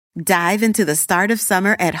Dive into the start of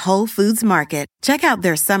summer at Whole Foods Market. Check out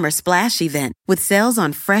their Summer Splash event with sales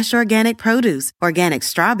on fresh organic produce, organic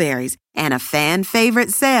strawberries, and a fan favorite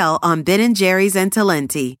sale on Ben & Jerry's and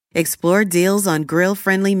Talenti. Explore deals on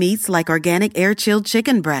grill-friendly meats like organic air-chilled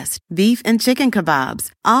chicken breast, beef and chicken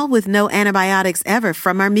kebabs, all with no antibiotics ever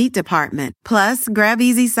from our meat department. Plus, grab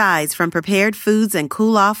easy sides from prepared foods and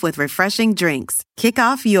cool off with refreshing drinks. Kick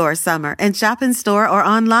off your summer and shop in store or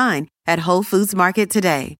online at Whole Foods Market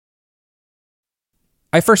today.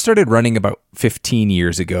 I first started running about 15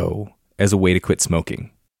 years ago as a way to quit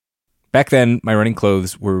smoking. Back then, my running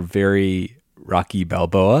clothes were very Rocky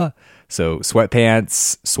Balboa, so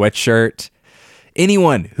sweatpants, sweatshirt.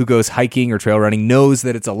 Anyone who goes hiking or trail running knows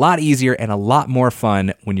that it's a lot easier and a lot more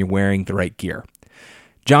fun when you're wearing the right gear.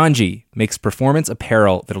 Janji makes performance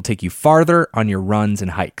apparel that'll take you farther on your runs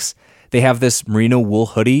and hikes. They have this merino wool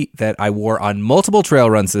hoodie that I wore on multiple trail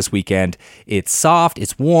runs this weekend. It's soft,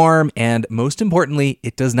 it's warm, and most importantly,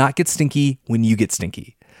 it does not get stinky when you get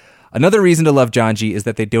stinky. Another reason to love Janji is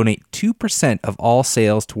that they donate 2% of all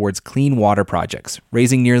sales towards clean water projects,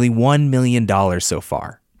 raising nearly $1 million so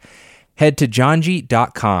far. Head to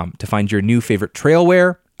janji.com to find your new favorite trail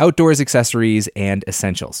wear, outdoors accessories, and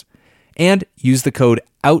essentials. And use the code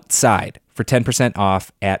OUTSIDE for 10%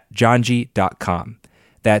 off at janji.com.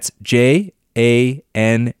 That's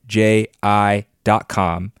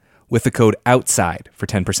JANJI.com with the code OUTSIDE for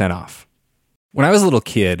 10% off. When I was a little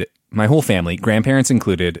kid, my whole family, grandparents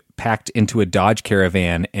included, packed into a Dodge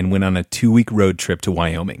Caravan and went on a 2-week road trip to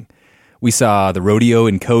Wyoming. We saw the rodeo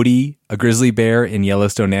in Cody, a grizzly bear in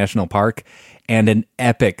Yellowstone National Park, and an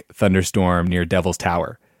epic thunderstorm near Devil's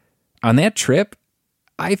Tower. On that trip,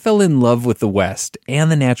 I fell in love with the West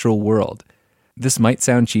and the natural world. This might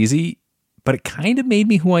sound cheesy, but it kind of made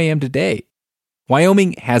me who I am today.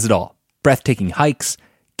 Wyoming has it all. Breathtaking hikes,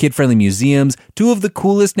 kid-friendly museums, 2 of the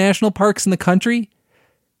coolest national parks in the country.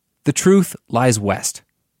 The truth lies west.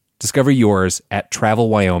 Discover yours at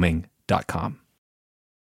travelwyoming.com.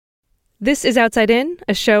 This is Outside In,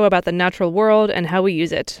 a show about the natural world and how we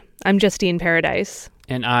use it. I'm Justine Paradise.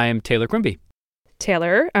 And I'm Taylor Quimby.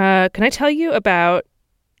 Taylor, can I tell you about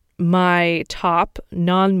my top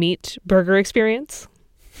non-meat burger experience?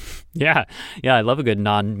 Yeah, I love a good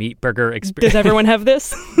non-meat burger experience. Does everyone have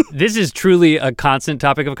this? This is truly a constant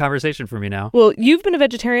topic of conversation for me now. Well, you've been a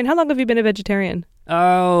vegetarian. How long have you been a vegetarian?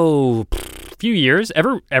 Oh, a few years.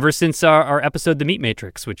 Ever since our episode, The Meat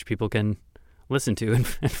Matrix, which people can listen to and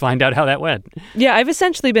find out how that went. Yeah, I've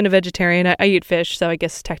essentially been a vegetarian. I eat fish, so I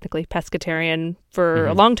guess technically pescatarian for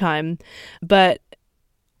a long time. But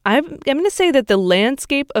I'm going to say that the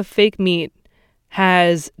landscape of fake meat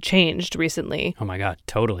has changed recently. Oh my God,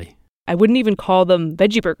 totally. I wouldn't even call them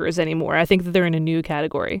veggie burgers anymore. I think that they're in a new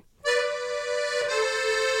category.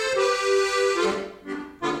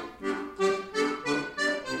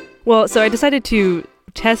 Well, so I decided to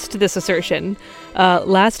test this assertion.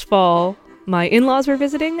 Last fall, my in-laws were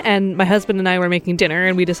visiting, and my husband and I were making dinner,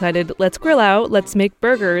 and we decided, let's grill out, let's make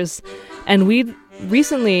burgers. And we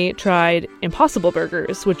recently tried Impossible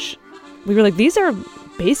Burgers, which we were like, these are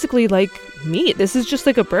basically like meat. This is just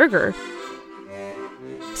like a burger.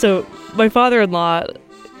 So my father-in-law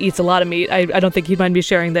eats a lot of meat. I don't think he'd mind me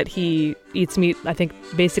sharing that he eats meat, I think,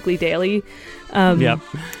 basically daily. Yep.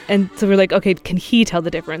 And so we're like, okay, can he tell the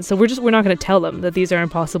difference? So we're not going to tell them that these are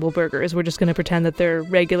Impossible Burgers. We're just going to pretend that they're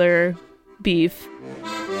regular beef.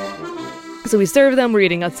 So we serve them. We're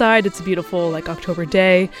eating outside. It's a beautiful, like, October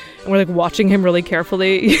day, and we're like watching him really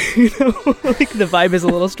carefully. Like the vibe is a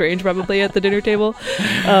little strange probably at the dinner table.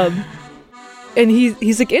 And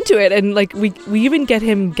he's like into it, and like we even get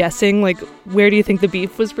him guessing like, where do you think the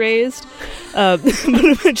beef was raised? But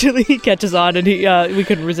eventually he catches on, and we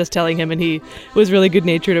couldn't resist telling him, and he was really good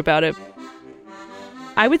natured about it.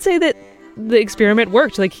 I would say that the experiment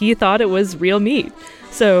worked. Like, he thought it was real meat.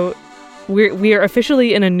 So we are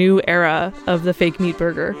officially in a new era of the fake meat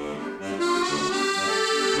burger.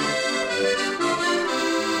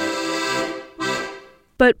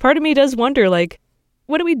 But part of me does wonder, like,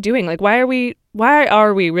 what are we doing? Like, why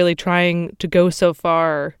are we really trying to go so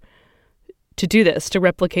far to do this, to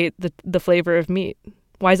replicate the flavor of meat?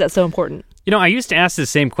 Why is that so important? You know, I used to ask the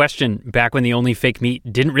same question back when the only fake meat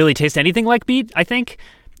didn't really taste anything like meat, I think.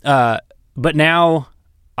 But now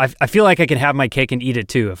I feel like I can have my cake and eat it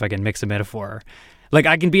too, if I can mix a metaphor. Like,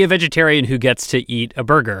 I can be a vegetarian who gets to eat a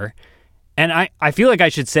burger. And I feel like I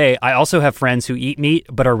should say I also have friends who eat meat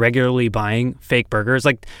but are regularly buying fake burgers.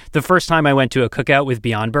 Like, the first time I went to a cookout with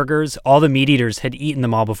Beyond Burgers, all the meat eaters had eaten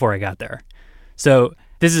them all before I got there. So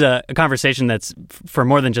this is a conversation that's for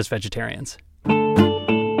more than just vegetarians.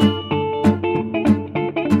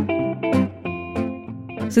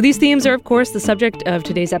 So these themes are, of course, the subject of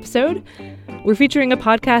today's episode. We're featuring a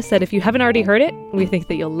podcast that, if you haven't already heard it, we think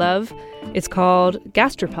that you'll love. It's called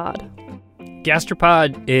Gastropod.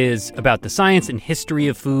 Gastropod is about the science and history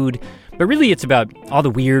of food, but really it's about all the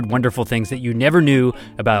weird, wonderful things that you never knew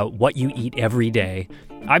about what you eat every day.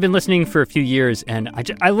 I've been listening for a few years, and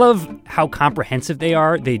I love how comprehensive they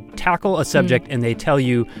are. They tackle a subject and they tell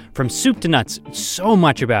you from soup to nuts so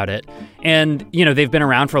much about it. And, they've been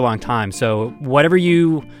around for a long time. So whatever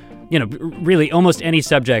really almost any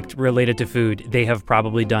subject related to food, they have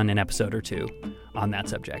probably done an episode or two on that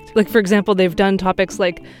subject. Like, for example, they've done topics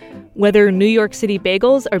like whether New York City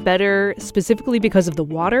bagels are better specifically because of the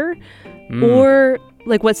water, or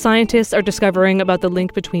like what scientists are discovering about the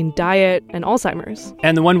link between diet and Alzheimer's.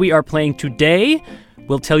 And the one we are playing today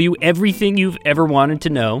will tell you everything you've ever wanted to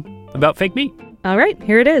know about fake meat. All right,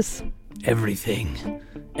 here it is. Everything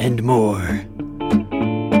and more.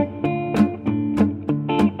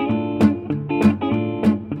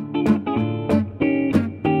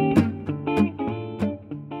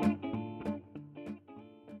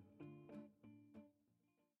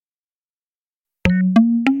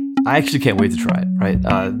 I actually can't wait to try it, right?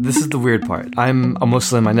 This is the weird part. I'm a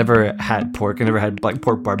Muslim. I never had pork. I never had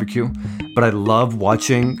pork barbecue. But I love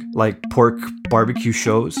watching pork barbecue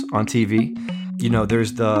shows on TV.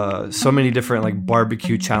 There's so many different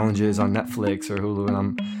barbecue challenges on Netflix or Hulu,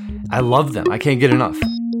 and I love them. I can't get enough.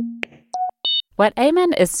 What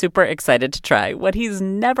Ayman is super excited to try, what he's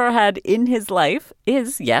never had in his life,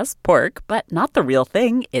 is, yes, pork, but not the real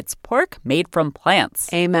thing. It's pork made from plants.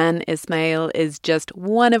 Ayman Ismail is just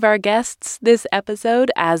one of our guests this episode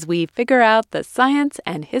as we figure out the science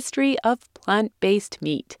and history of plant-based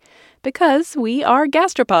meat. Because we are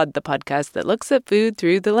Gastropod, the podcast that looks at food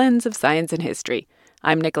through the lens of science and history.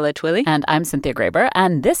 I'm Nicola Twilley. And I'm Cynthia Graber.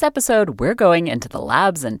 And this episode, we're going into the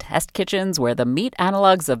labs and test kitchens where the meat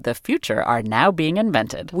analogs of the future are now being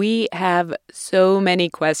invented. We have so many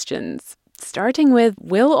questions. Starting with,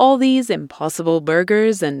 will all these impossible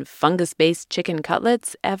burgers and fungus-based chicken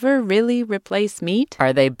cutlets ever really replace meat?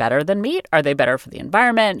 Are they better than meat? Are they better for the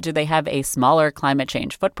environment? Do they have a smaller climate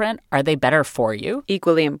change footprint? Are they better for you?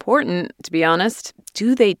 Equally important, to be honest,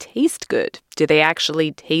 do they taste good? Do they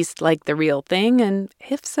actually taste like the real thing? And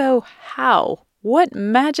if so, how? What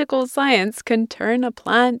magical science can turn a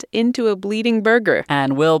plant into a bleeding burger?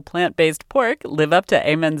 And will plant-based pork live up to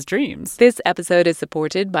Ayman's dreams? This episode is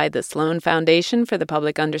supported by the Sloan Foundation for the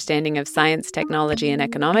Public Understanding of Science, Technology, and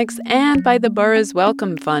Economics, and by the Burroughs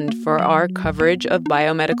Wellcome Fund for our coverage of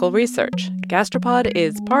biomedical research. Gastropod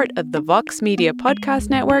is part of the Vox Media Podcast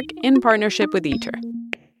Network in partnership with Eater.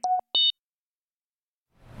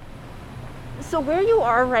 So where you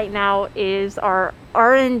are right now is our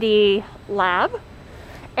R&D lab.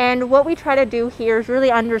 And what we try to do here is really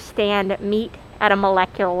understand meat at a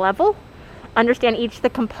molecular level, understand each of the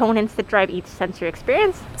components that drive each sensory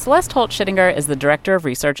experience. Celeste Holt-Schittinger is the director of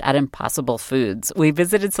research at Impossible Foods. We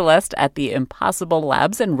visited Celeste at the Impossible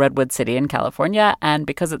Labs in Redwood City in California, and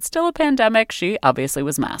because it's still a pandemic, she obviously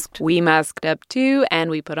was masked. We masked up too, and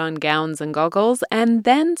we put on gowns and goggles, and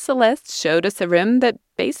then Celeste showed us a room that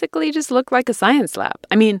basically just looked like a science lab.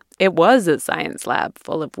 I mean, it was a science lab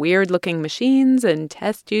full of weird-looking machines and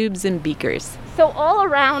test tubes and beakers. So all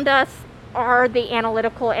around us are the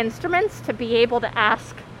analytical instruments to be able to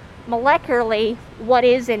ask molecularly what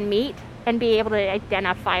is in meat and be able to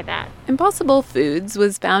identify that. Impossible Foods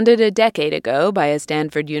was founded a decade ago by a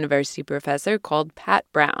Stanford University professor called Pat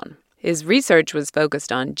Brown. His research was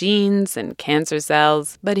focused on genes and cancer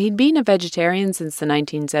cells, but he'd been a vegetarian since the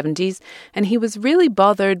 1970s, and he was really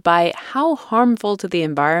bothered by how harmful to the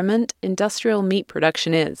environment industrial meat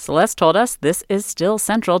production is. Celeste told us this is still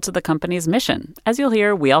central to the company's mission. As you'll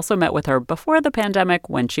hear, we also met with her before the pandemic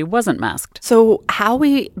when she wasn't masked. So how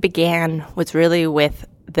we began was really with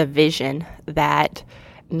the vision that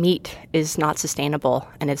meat is not sustainable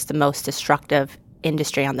and it's the most destructive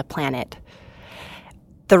industry on the planet.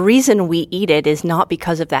 The reason we eat it is not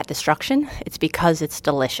because of that destruction, it's because it's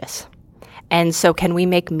delicious. And so can we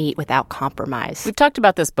make meat without compromise? We've talked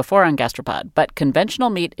about this before on Gastropod, but conventional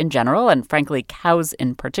meat in general, and frankly cows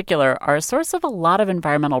in particular, are a source of a lot of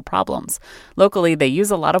environmental problems. Locally, they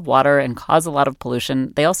use a lot of water and cause a lot of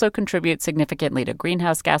pollution. They also contribute significantly to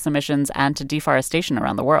greenhouse gas emissions and to deforestation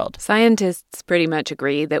around the world. Scientists pretty much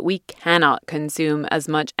agree that we cannot consume as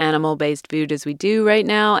much animal-based food as we do right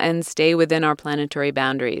now and stay within our planetary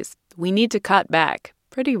boundaries. We need to cut back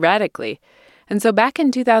pretty radically. And so back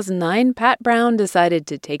in 2009, Pat Brown decided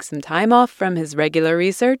to take some time off from his regular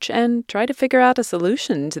research and try to figure out a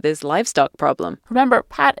solution to this livestock problem. Remember,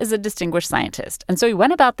 Pat is a distinguished scientist, and so he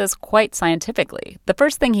went about this quite scientifically. The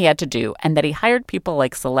first thing he had to do, and that he hired people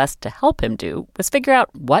like Celeste to help him do, was figure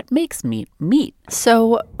out what makes meat meat.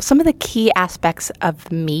 So some of the key aspects of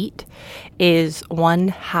meat is, one,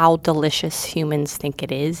 how delicious humans think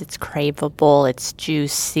it is. It's craveable, it's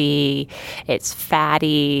juicy, it's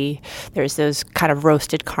fatty, there's those kind of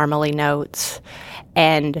roasted caramely notes.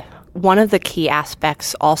 And one of the key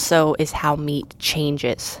aspects also is how meat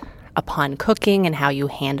changes upon cooking and how you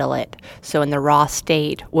handle it. So in the raw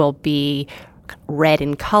state will be red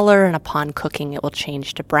in color, and upon cooking it will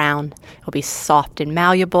change to brown. It'll be soft and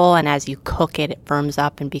malleable, and as you cook it, it firms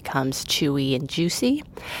up and becomes chewy and juicy.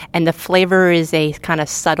 And the flavor is a kind of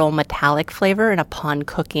subtle metallic flavor, and upon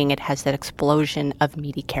cooking it has that explosion of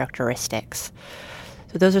meaty characteristics.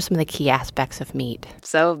 So those are some of the key aspects of meat.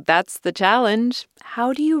 So that's the challenge.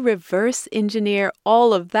 How do you reverse engineer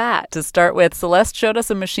all of that? To start with, Celeste showed us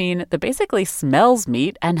a machine that basically smells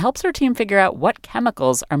meat and helps her team figure out what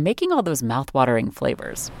chemicals are making all those mouth-watering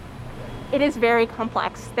flavors. It is very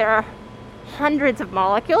complex. There are hundreds of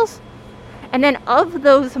molecules. And then of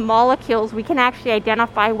those molecules, we can actually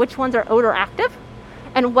identify which ones are odor active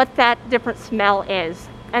and what that different smell is.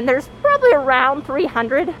 And there's probably around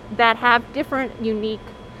 300 that have different unique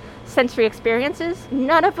sensory experiences.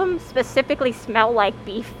 None of them specifically smell like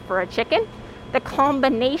beef for a chicken. The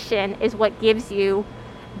combination is what gives you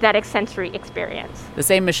that sensory experience. The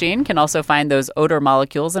same machine can also find those odor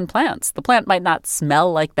molecules in plants. The plant might not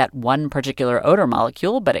smell like that one particular odor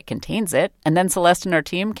molecule, but it contains it. And then Celeste and her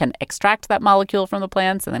team can extract that molecule from the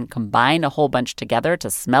plants and then combine a whole bunch together to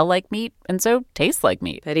smell like meat and so taste like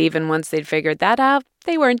meat. But even once they'd figured that out,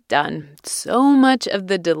 they weren't done. So much of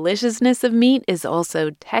the deliciousness of meat is also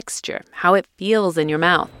texture, how it feels in your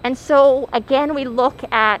mouth. And so, again, we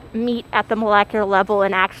look at meat at the molecular level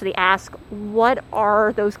and actually ask, what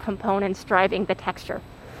are those components driving the texture?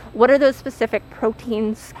 What are those specific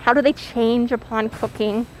proteins? How do they change upon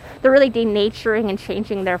cooking? They're really denaturing and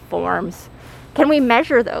changing their forms. Can we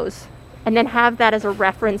measure those and then have that as a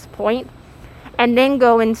reference point? And then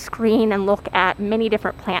go and screen and look at many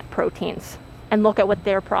different plant proteins and look at what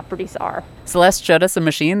their properties are. Celeste showed us a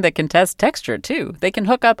machine that can test texture, too. They can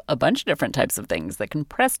hook up a bunch of different types of things that can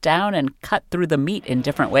press down and cut through the meat in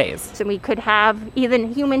different ways. So we could have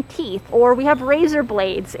even human teeth, or we have razor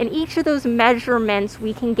blades. And each of those measurements,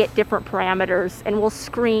 we can get different parameters, and we'll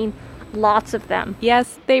screen lots of them.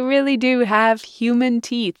 Yes, they really do have human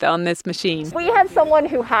teeth on this machine. We had someone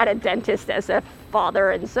who had a dentist as a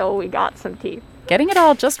father, and so we got some teeth. Getting it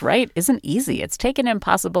all just right isn't easy. It's taken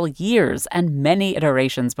Impossible years and many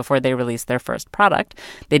iterations before they released their first product.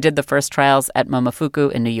 They did the first trials at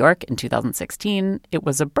Momofuku in New York in 2016. It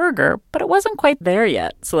was a burger, but it wasn't quite there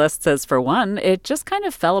yet. Celeste says, for one, it just kind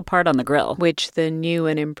of fell apart on the grill. Which the new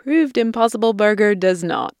and improved Impossible Burger does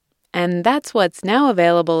not. And that's what's now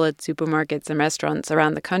available at supermarkets and restaurants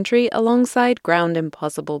around the country alongside ground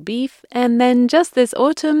Impossible beef. And then just this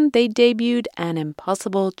autumn, they debuted an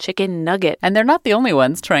Impossible chicken nugget. And they're not the only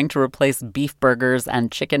ones trying to replace beef burgers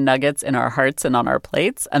and chicken nuggets in our hearts and on our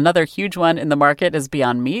plates. Another huge one in the market is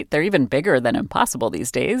Beyond Meat. They're even bigger than Impossible these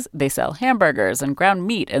days. They sell hamburgers and ground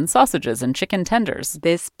meat and sausages and chicken tenders.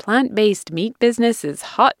 This plant-based meat business is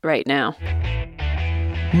hot right now.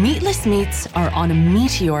 Meatless meats are on a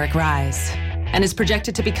meteoric rise and is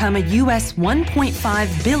projected to become a U.S.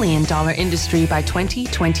 $1.5 billion industry by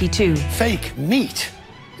 2022. Fake meat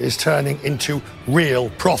is turning into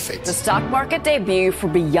real profit. The stock market debut for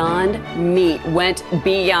Beyond Meat went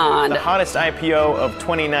beyond. The hottest IPO of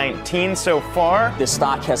 2019 so far. This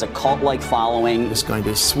stock has a cult-like following. It's going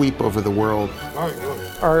to sweep over the world.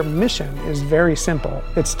 Our mission is very simple.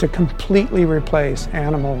 It's to completely replace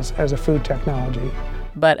animals as a food technology.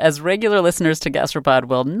 But as regular listeners to Gastropod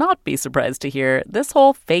will not be surprised to hear, this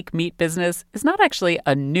whole fake meat business is not actually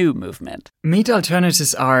a new movement. Meat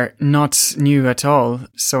alternatives are not new at all.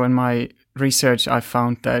 So in my research, I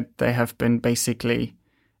found that they have been basically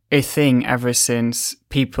a thing ever since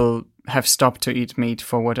people have stopped to eat meat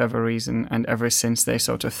for whatever reason. And ever since they're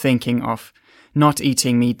sort of thinking of not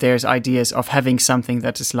eating meat, there's ideas of having something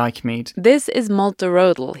that is like meat. This is Malte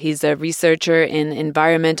Rodel. He's a researcher in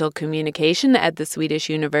environmental communication at the Swedish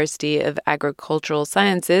University of Agricultural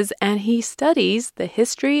Sciences, and he studies the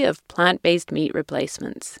history of plant-based meat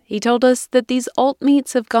replacements. He told us that these alt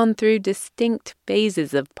meats have gone through distinct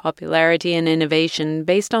phases of popularity and innovation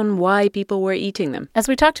based on why people were eating them. As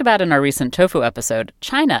we talked about in our recent tofu episode,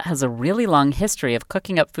 China has a really long history of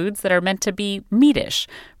cooking up foods that are meant to be meatish.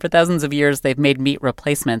 For thousands of years, they've made meat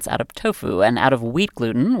replacements out of tofu and out of wheat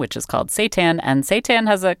gluten, which is called seitan, and seitan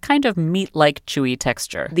has a kind of meat-like chewy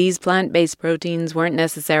texture. These plant-based proteins weren't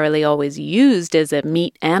necessarily always used as a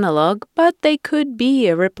meat analog, but they could be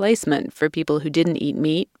a replacement for people who didn't eat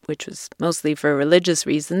meat, which was mostly for religious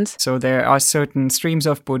reasons. So there are certain streams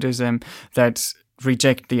of Buddhism that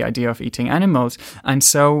reject the idea of eating animals. And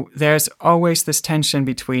so there's always this tension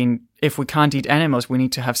between, if we can't eat animals, we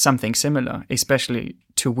need to have something similar, especially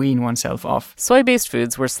to wean oneself off. Soy-based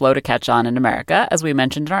foods were slow to catch on in America, as we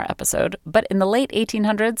mentioned in our episode, but in the late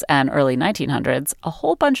 1800s and early 1900s, a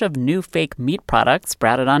whole bunch of new fake meat products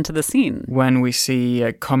sprouted onto the scene. When we see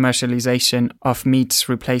a commercialization of meat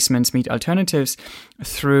replacements, meat alternatives,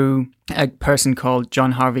 through a person called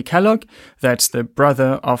John Harvey Kellogg, that's the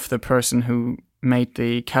brother of the person who made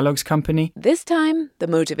the Kellogg's company. This time, the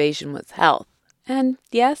motivation was health. And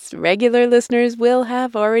yes, regular listeners will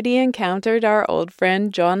have already encountered our old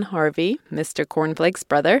friend John Harvey, Mr. Cornflake's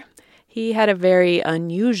brother. He had a very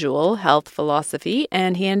unusual health philosophy,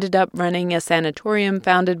 and he ended up running a sanatorium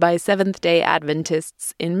founded by Seventh-day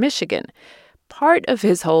Adventists in Michigan. Part of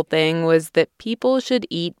his whole thing was that people should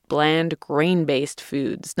eat bland grain-based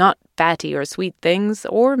foods, not fatty or sweet things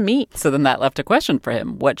or meat. So then that left a question for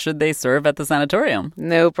him. What should they serve at the sanatorium?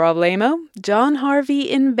 No problemo. John Harvey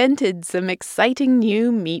invented some exciting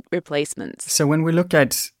new meat replacements. So when we look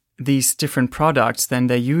at these different products, then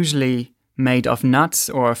they're usually made of nuts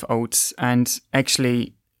or of oats. And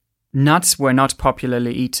actually, nuts were not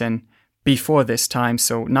popularly eaten before this time,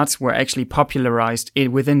 so nuts were actually popularized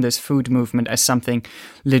within this food movement as something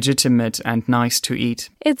legitimate and nice to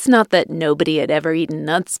eat. It's not that nobody had ever eaten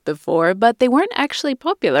nuts before, but they weren't actually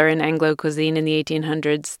popular in Anglo cuisine in the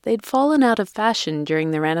 1800s. They'd fallen out of fashion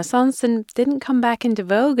during the Renaissance and didn't come back into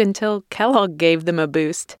vogue until Kellogg gave them a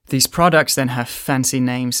boost. These products then have fancy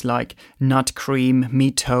names like nut cream,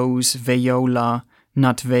 Meatos, Veola,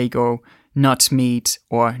 Nut Vago, Nut Meat,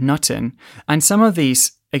 or Nutten. And some of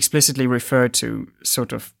these explicitly refer to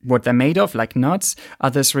sort of what they're made of, like nuts.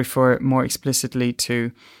 Others refer more explicitly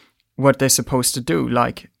to what they're supposed to do,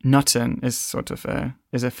 like nutten is sort of a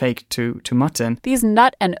fake to mutton. These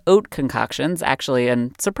nut and oat concoctions actually,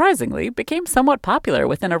 and surprisingly, became somewhat popular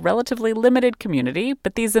within a relatively limited community,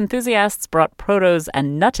 but these enthusiasts brought Protos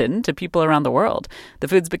and Nutten to people around the world. The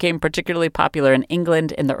foods became particularly popular in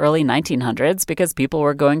England in the early 1900s because people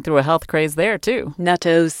were going through a health craze there too.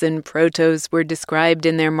 Nuttos and Protos were described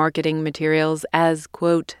in their marketing materials as,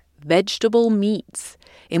 quote, vegetable meats.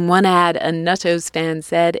 In one ad, a Nuttos fan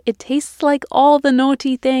said, "It tastes like all the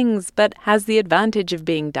naughty things, but has the advantage of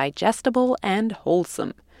being digestible and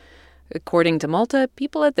wholesome." According to Malta,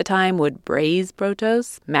 people at the time would braise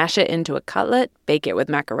Protos, mash it into a cutlet, bake it with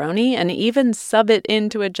macaroni, and even sub it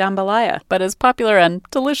into a jambalaya. But as popular and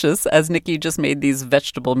delicious as Nikki just made these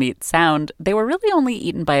vegetable meats sound, they were really only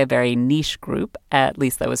eaten by a very niche group. At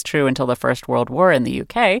least that was true until the First World War in the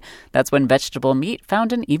UK. That's when vegetable meat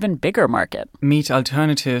found an even bigger market. Meat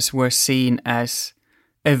alternatives were seen as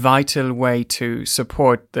a vital way to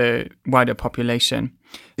support the wider population.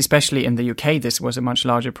 Especially in the UK, this was a much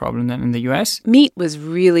larger problem than in the US. Meat was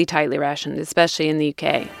really tightly rationed, especially in the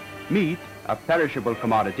UK. Meat, a perishable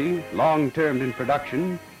commodity, long-term in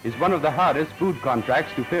production, is one of the hardest food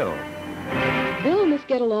contracts to fill. Bill must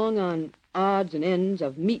get along on odds and ends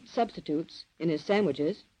of meat substitutes in his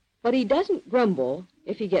sandwiches, but he doesn't grumble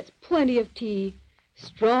if he gets plenty of tea,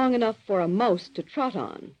 strong enough for a mouse to trot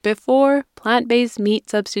on. Before, plant-based meat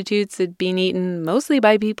substitutes had been eaten mostly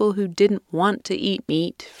by people who didn't want to eat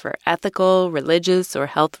meat for ethical, religious, or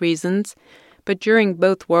health reasons. But during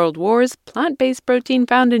both World Wars, plant-based protein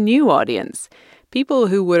found a new audience. People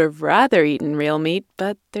who would have rather eaten real meat,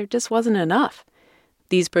 but there just wasn't enough.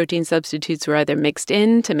 These protein substitutes were either mixed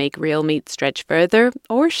in to make real meat stretch further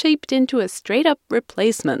or shaped into a straight-up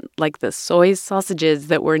replacement, like the soy sausages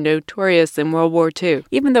that were notorious in World War II.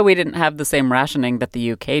 Even though we didn't have the same rationing that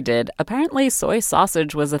the UK did, apparently soy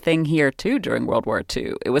sausage was a thing here too during World War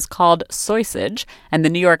II. It was called soysage, and the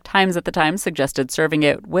New York Times at the time suggested serving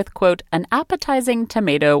it with, quote, an appetizing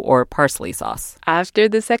tomato or parsley sauce. After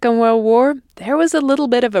the Second World War, there was a little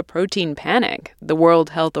bit of a protein panic. The World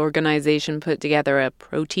Health Organization put together a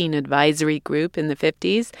protein advisory group in the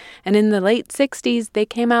 50s, and in the late 60s, they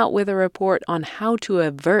came out with a report on how to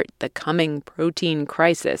avert the coming protein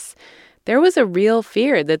crisis. There was a real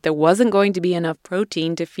fear that there wasn't going to be enough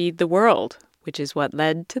protein to feed the world. which is what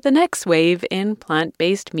led to the next wave in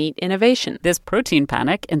plant-based meat innovation. This protein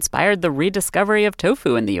panic inspired the rediscovery of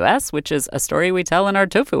tofu in the U.S., which is a story we tell in our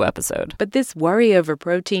tofu episode. But this worry over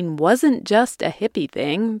protein wasn't just a hippie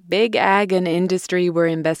thing. Big ag and industry were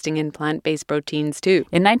investing in plant-based proteins, too.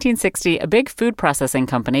 In 1960, a big food processing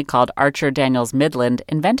company called Archer Daniels Midland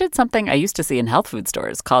invented something I used to see in health food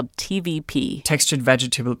stores called TVP. Textured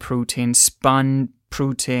vegetable protein, spun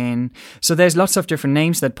protein. So there's lots of different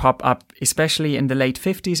names that pop up, especially in the late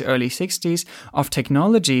 50s, early 60s, of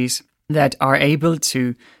technologies that are able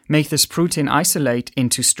to make this protein isolate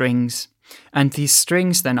into strings. And these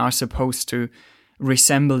strings then are supposed to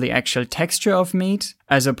resemble the actual texture of meat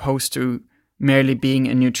as opposed to merely being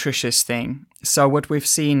a nutritious thing. So what we've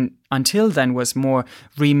seen until then was more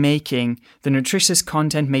remaking the nutritious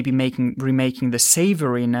content, maybe remaking the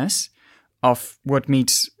savoriness of what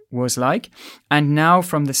meat was like. And now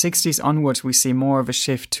from the 60s onwards, we see more of a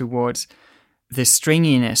shift towards the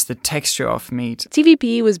stringiness, the texture of meat.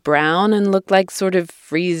 TVP was brown and looked like sort of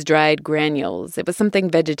freeze-dried granules. It was something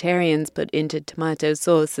vegetarians put into tomato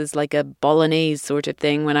sauce as like a bolognese sort of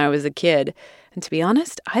thing when I was a kid. And to be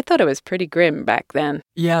honest, I thought it was pretty grim back then.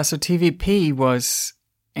 Yeah, so TVP was,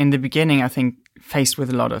 in the beginning, I think, faced with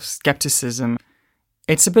a lot of skepticism.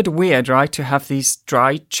 It's a bit weird, right, to have these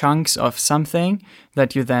dry chunks of something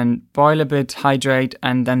that you then boil a bit, hydrate,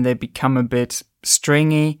 and then they become a bit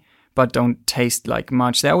stringy, but don't taste like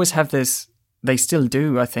much. They always have this, they still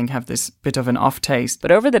do, I think, have this bit of an off taste.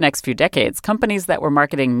 But over the next few decades, companies that were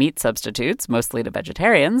marketing meat substitutes, mostly to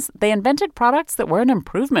vegetarians, they invented products that were an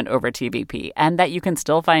improvement over TVP and that you can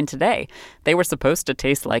still find today. They were supposed to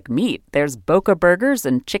taste like meat. There's Boca burgers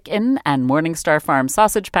and chicken and Morningstar Farm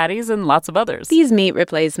sausage patties and lots of others. These meat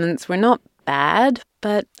replacements were not bad,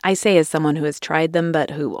 but I say as someone who has tried them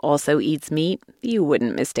but who also eats meat, you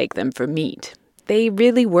wouldn't mistake them for meat. They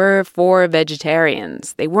really were for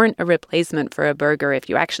vegetarians. They weren't a replacement for a burger if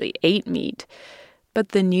you actually ate meat. But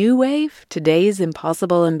the new wave, today's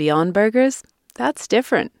Impossible and Beyond burgers, that's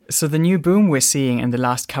different. So the new boom we're seeing in the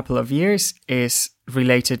last couple of years is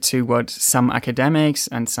related to what some academics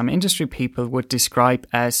and some industry people would describe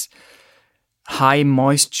as high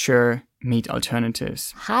moisture meat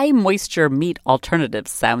alternatives. High moisture meat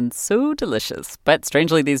alternatives sound so delicious, but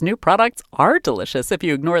strangely these new products are delicious if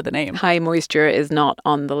you ignore the name. High moisture is not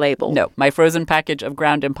on the label. No, my frozen package of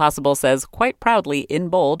Ground Impossible says quite proudly in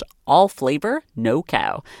bold, all flavor, no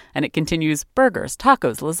cow. And it continues burgers,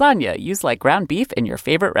 tacos, lasagna, use like ground beef in your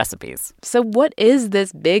favorite recipes. So what is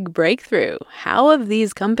this big breakthrough? How have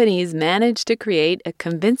these companies managed to create a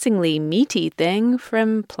convincingly meaty thing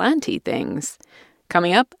from planty things?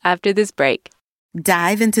 Coming up after this break.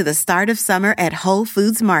 Dive into the start of summer at Whole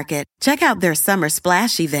Foods Market. Check out their Summer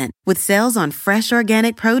Splash event with sales on fresh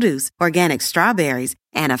organic produce, organic strawberries,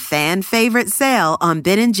 and a fan favorite sale on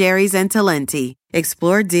Ben & Jerry's and Talenti.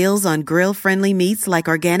 Explore deals on grill-friendly meats like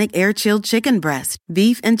organic air-chilled chicken breast,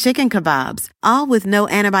 beef and chicken kebabs, all with no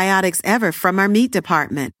antibiotics ever from our meat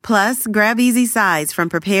department. Plus, grab easy sides from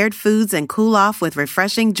prepared foods and cool off with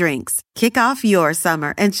refreshing drinks. Kick off your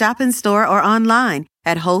summer and shop in store or online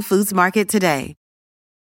at Whole Foods Market today.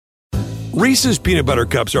 Reese's Peanut Butter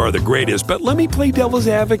Cups are the greatest, but let me play devil's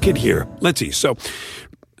advocate here. Let's see. So,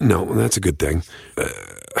 no, that's a good thing.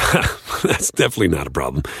 That's definitely not a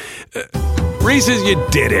problem. Reese's, you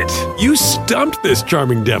did it. You stumped this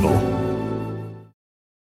charming devil.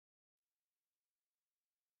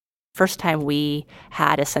 First time we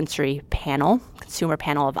had a sensory panel, consumer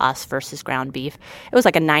panel of us versus ground beef, it was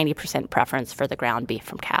like a 90% preference for the ground beef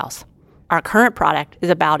from cows. Our current product is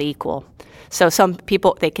about equal. So some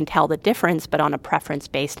people, they can tell the difference, but on a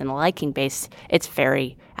preference-based and a liking-based, it's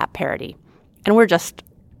very at parity. And we're just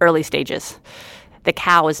early stages. The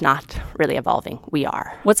cow is not really evolving. We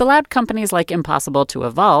are. What's allowed companies like Impossible to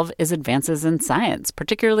evolve is advances in science,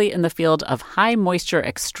 particularly in the field of high-moisture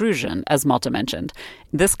extrusion, as Malte mentioned.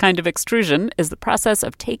 This kind of extrusion is the process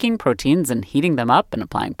of taking proteins and heating them up and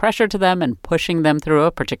applying pressure to them and pushing them through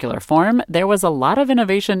a particular form. There was a lot of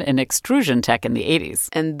innovation in extrusion tech in the 80s.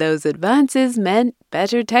 And those advances meant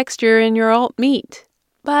better texture in your alt meat.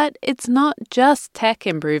 But it's not just tech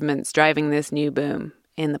improvements driving this new boom.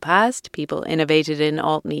 In the past, people innovated in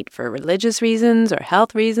alt meat for religious reasons or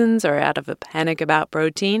health reasons or out of a panic about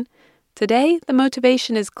protein. Today, the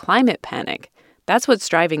motivation is climate panic. That's what's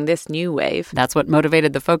driving this new wave. That's what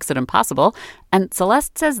motivated the folks at Impossible. And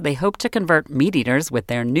Celeste says they hope to convert meat eaters with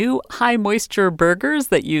their new high-moisture burgers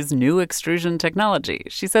that use new extrusion technology.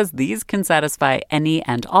 She says these can satisfy any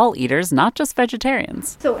and all eaters, not just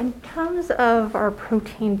vegetarians. So in terms of our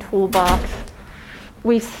protein toolbox,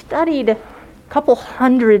 we studied couple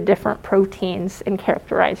hundred different proteins and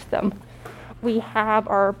characterized them. We have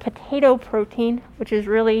our potato protein, which is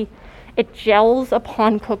really, it gels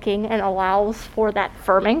upon cooking and allows for that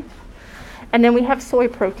firming. And then we have soy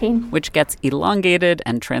protein, which gets elongated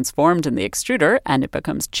and transformed in the extruder, and it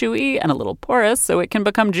becomes chewy and a little porous, so it can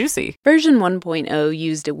become juicy. Version 1.0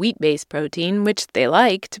 used a wheat-based protein, which they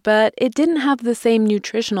liked, but it didn't have the same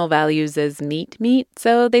nutritional values as meat,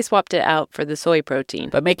 so they swapped it out for the soy protein.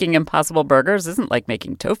 But making Impossible Burgers isn't like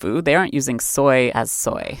making tofu. They aren't using soy as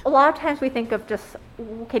soy. A lot of times we think of just,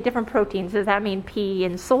 okay, different proteins. Does that mean pea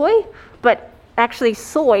and soy? But actually,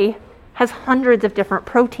 soy has hundreds of different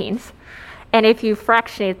proteins. And if you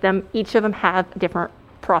fractionate them, each of them have different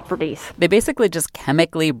properties. They basically just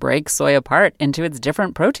chemically break soy apart into its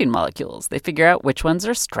different protein molecules. They figure out which ones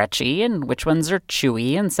are stretchy and which ones are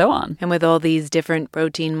chewy and so on. And with all these different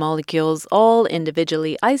protein molecules all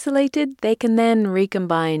individually isolated, they can then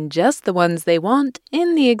recombine just the ones they want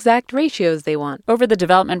in the exact ratios they want. Over the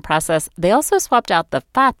development process, they also swapped out the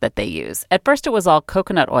fat that they use. At first, it was all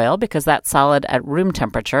coconut oil because that's solid at room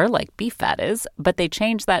temperature like beef fat is, but they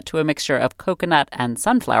changed that to a mixture of coconut and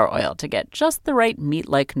sunflower oil to get just the right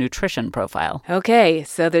meat-like nutrition profile. Okay,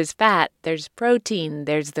 so there's fat, there's protein,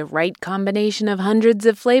 there's the right combination of hundreds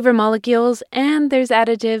of flavor molecules, and there's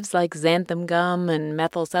additives like xanthan gum and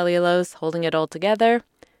methyl cellulose holding it all together.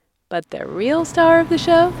 But the real star of the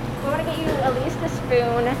show? I want to get you at least a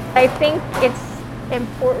spoon. I think it's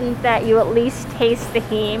important that you at least taste the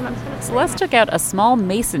heme. Celeste took out a small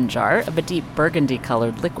mason jar of a deep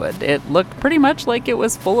burgundy-colored liquid. It looked pretty much like it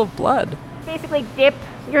was full of blood. Basically dip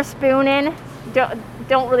your spoon in.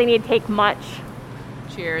 Don't really need to take much.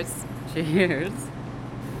 Cheers. Cheers.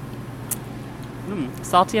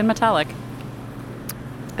 Salty and metallic.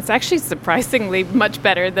 It's actually surprisingly much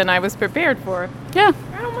better than I was prepared for. Yeah.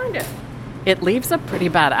 I don't mind it. It leaves a pretty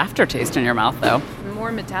bad aftertaste in your mouth, though.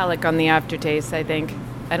 More metallic on the aftertaste, I think.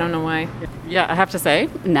 I don't know why. Yeah, I have to say,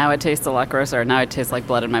 now it tastes a lot grosser. Now it tastes like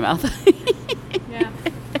blood in my mouth. Yeah.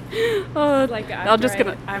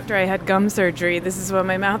 After I had gum surgery, this is what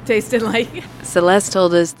my mouth tasted like. Celeste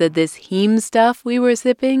told us that this heme stuff we were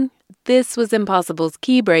sipping, this was Impossible's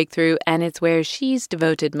key breakthrough, and it's where she's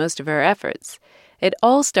devoted most of her efforts. It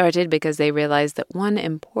all started because they realized that one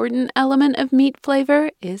important element of meat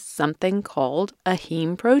flavor is something called a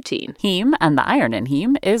heme protein. Heme, and the iron in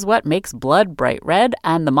heme, is what makes blood bright red,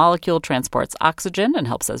 and the molecule transports oxygen and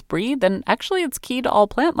helps us breathe, and actually it's key to all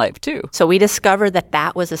plant life, too. So we discovered that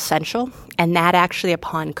that was essential, and that actually,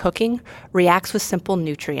 upon cooking, reacts with simple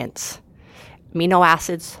nutrients. Amino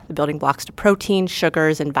acids, the building blocks to protein,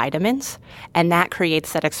 sugars, and vitamins, and that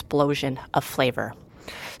creates that explosion of flavor.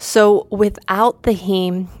 So without the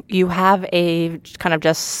heme, you have a kind of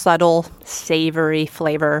just subtle, savory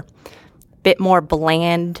flavor, bit more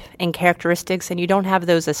bland in characteristics, and you don't have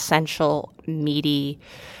those essential, meaty,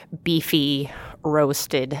 beefy,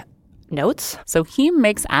 roasted notes. So heme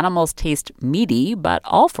makes animals taste meaty, but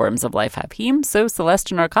all forms of life have heme, so Celeste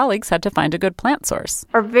and our colleagues had to find a good plant source.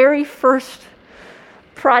 Our very first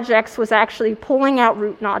projects was actually pulling out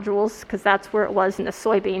root nodules, because that's where it was in the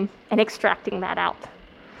soybean, and extracting that out.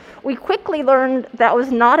 We quickly learned that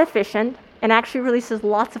was not efficient and actually releases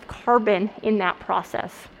lots of carbon in that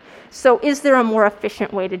process. So is there a more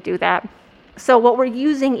efficient way to do that? So what we're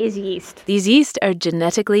using is yeast. These yeast are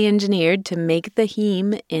genetically engineered to make the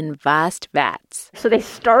heme in vast vats. So they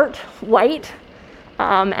start white,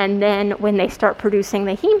 and then when they start producing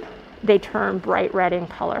the heme, they turn bright red in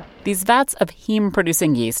color. These vats of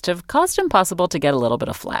heme-producing yeast have caused Impossible to get a little bit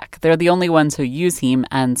of flack. They're the only ones who use heme,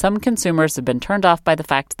 and some consumers have been turned off by the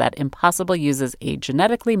fact that Impossible uses a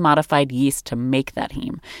genetically modified yeast to make that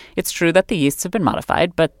heme. It's true that the yeasts have been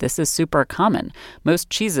modified, but this is super common.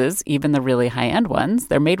 Most cheeses, even the really high-end ones,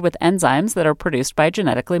 they're made with enzymes that are produced by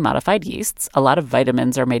genetically modified yeasts. A lot of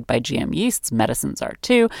vitamins are made by GM yeasts. Medicines are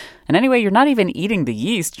too. And anyway, you're not even eating the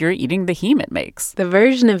yeast, you're eating the heme it makes. The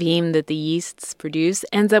version of heme that the yeasts produce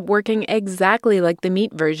ends up working exactly like the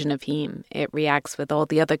meat version of heme. It reacts with all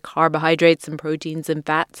the other carbohydrates and proteins and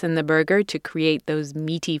fats in the burger to create those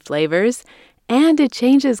meaty flavors. And it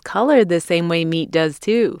changes color the same way meat does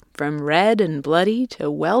too, from red and bloody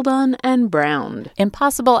to well done and browned.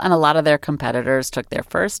 Impossible and a lot of their competitors took their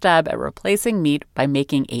first stab at replacing meat by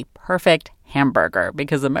making a perfect hamburger,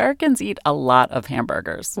 because Americans eat a lot of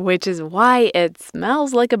hamburgers. Which is why it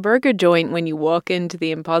smells like a burger joint when you walk into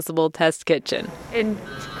the Impossible test kitchen.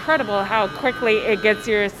 Incredible how quickly it gets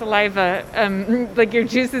your saliva, like your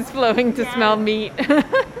juices flowing to smell meat.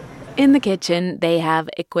 In the kitchen, they have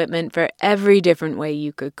equipment for every different way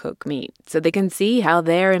you could cook meat, so they can see how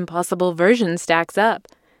their Impossible version stacks up.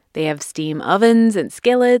 They have steam ovens and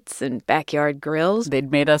skillets and backyard grills.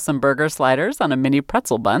 They'd made us some burger sliders on a mini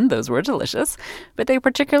pretzel bun. Those were delicious. But they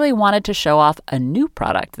particularly wanted to show off a new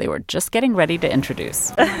product they were just getting ready to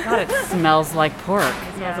introduce. Oh my God, it smells like pork.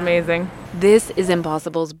 It smells amazing. This is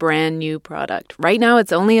Impossible's brand new product. Right now,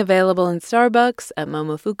 it's only available in Starbucks, at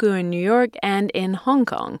Momofuku in New York, and in Hong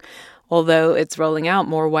Kong, although it's rolling out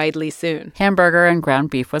more widely soon. Hamburger and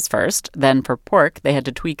ground beef was first. Then for pork, they had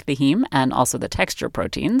to tweak the heme and also the texture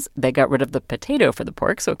proteins. They got rid of the potato for the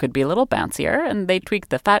pork so it could be a little bouncier, and they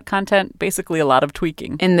tweaked the fat content, basically a lot of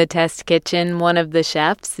tweaking. In the test kitchen, one of the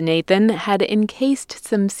chefs, Nathan, had encased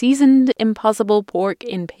some seasoned Impossible pork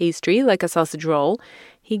in pastry like a sausage roll.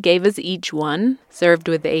 He gave us each one, served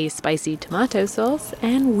with a spicy tomato sauce,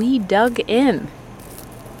 and we dug in.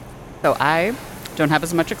 So I don't have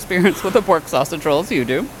as much experience with a pork sausage roll as you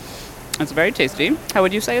do. It's very tasty. How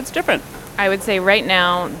would you say it's different? I would say right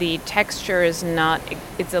now the texture is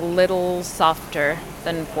it's a little softer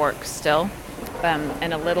than pork still,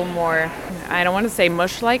 and a little more, I don't want to say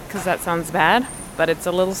mush-like because that sounds bad, but it's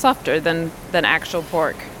a little softer than actual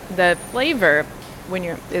pork. The flavor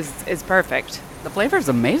is perfect. The flavor is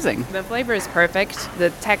amazing. The flavor is perfect. The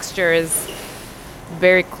texture is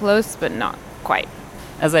very close, but not quite.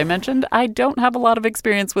 As I mentioned, I don't have a lot of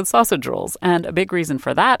experience with sausage rolls, and a big reason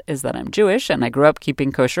for that is that I'm Jewish and I grew up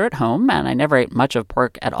keeping kosher at home, and I never ate much of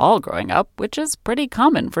pork at all growing up, which is pretty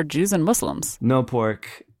common for Jews and Muslims. No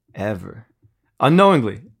pork ever.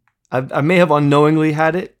 Unknowingly. I may have unknowingly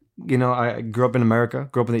had it. You know, I grew up in America,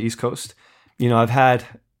 grew up on the East Coast. You know, I've had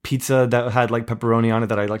pizza that had like pepperoni on it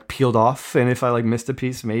that I like peeled off, and if I like missed a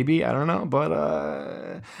piece, maybe, I don't know, but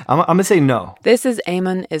I'm gonna say no. This is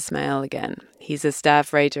Ayman Ismail again. He's a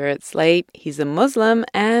staff writer at Slate. He's a Muslim,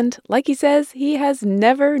 and like he says, he has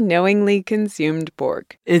never knowingly consumed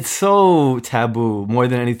pork. It's so taboo more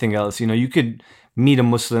than anything else. You know, you could meet a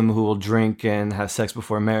Muslim who will drink and have sex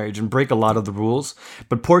before marriage and break a lot of the rules,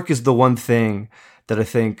 but pork is the one thing that I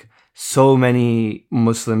think so many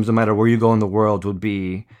Muslims, no matter where you go in the world, would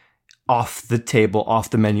be off the table, off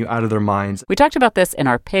the menu, out of their minds. We talked about this in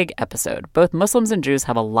our pig episode. Both Muslims and Jews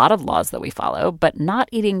have a lot of laws that we follow, but not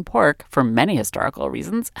eating pork, for many historical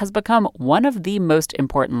reasons, has become one of the most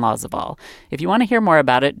important laws of all. If you want to hear more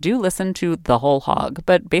about it, do listen to The Whole Hog.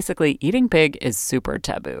 But basically, eating pig is super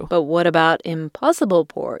taboo. But what about Impossible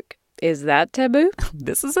pork? Is that taboo?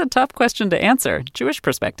 This is a tough question to answer. Jewish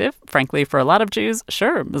perspective, frankly, for a lot of Jews,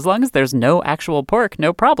 sure, as long as there's no actual pork,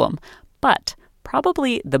 no problem. But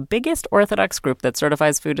probably the biggest Orthodox group that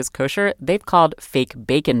certifies food as kosher, they've called fake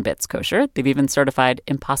bacon bits kosher. They've even certified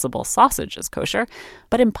Impossible sausage as kosher.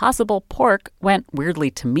 But Impossible pork went, weirdly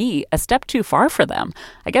to me, a step too far for them.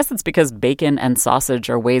 I guess it's because bacon and sausage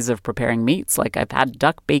are ways of preparing meats. Like I've had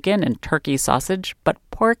duck bacon and turkey sausage, but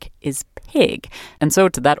pork is pig. And so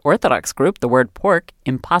to that Orthodox group, the word pork,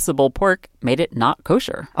 Impossible pork, made it not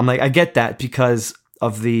kosher. I'm like, I get that because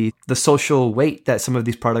of the social weight that some of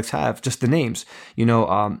these products have, just the names. You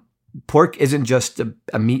know, pork isn't just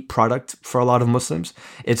a meat product for a lot of Muslims.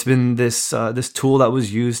 It's been this tool that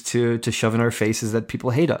was used to shove in our faces that people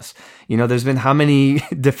hate us. You know, there's been how many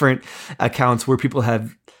different accounts where people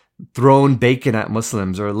have thrown bacon at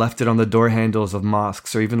Muslims or left it on the door handles of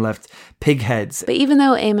mosques or even left pig heads. But even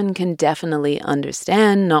though Ayman can definitely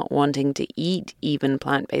understand not wanting to eat even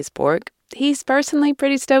plant-based pork, he's personally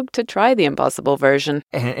pretty stoked to try the Impossible version.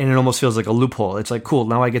 And it almost feels like a loophole. It's like, cool,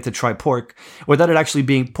 now I get to try pork without it actually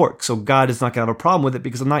being pork. So God is not going to have a problem with it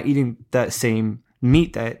because I'm not eating that same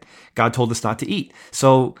meat that God told us not to eat.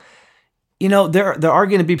 So, you know, there are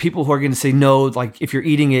going to be people who are going to say, no, like if you're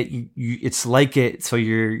eating it, it's like it. So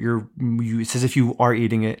it's as if you are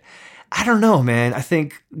eating it. I don't know, man. I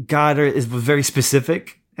think God was very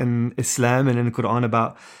specific in Islam and in the Quran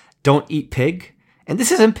about don't eat pig. And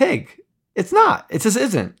this isn't pig. It's not. It just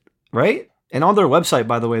isn't, right? And on their website,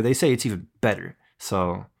 by the way, they say it's even better.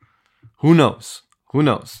 So who knows? Who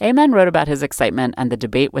knows? Ayman wrote about his excitement and the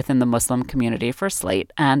debate within the Muslim community for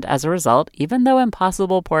Slate. And as a result, even though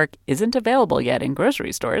Impossible pork isn't available yet in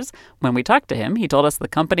grocery stores, when we talked to him, he told us the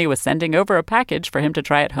company was sending over a package for him to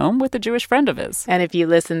try at home with a Jewish friend of his. And if you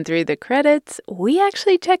listen through the credits, we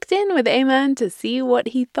actually checked in with Ayman to see what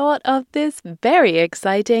he thought of this very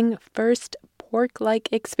exciting first pork-like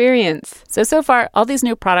experience. So far, all these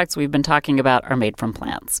new products we've been talking about are made from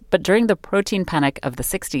plants. But during the protein panic of the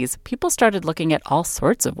 60s, people started looking at all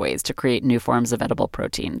sorts of ways to create new forms of edible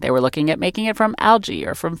protein. They were looking at making it from algae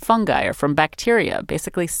or from fungi or from bacteria,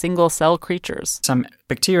 basically single-cell creatures. Some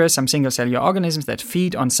bacteria, some single-cellular organisms that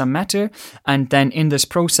feed on some matter, and then in this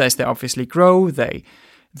process they obviously grow, they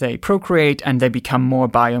procreate, and they become more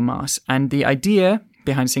biomass. And the idea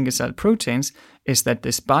behind single-cell proteins is that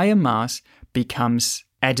this biomass becomes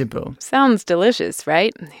edible. Sounds delicious,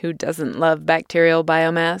 right? Who doesn't love bacterial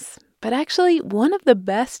biomass? But actually, one of the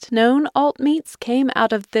best-known alt meats came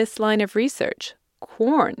out of this line of research,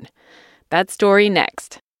 corn. That story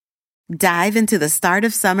next. Dive into the start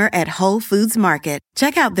of summer at Whole Foods Market.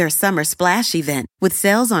 Check out their Summer Splash event with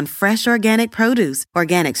sales on fresh organic produce,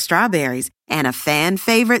 organic strawberries, and a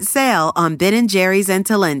fan-favorite sale on Ben & Jerry's and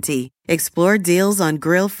Talenti. Explore deals on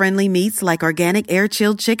grill-friendly meats like organic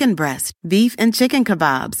air-chilled chicken breast, beef and chicken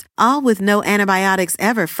kebabs, all with no antibiotics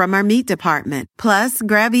ever from our meat department. Plus,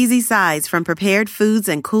 grab easy sides from prepared foods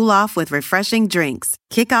and cool off with refreshing drinks.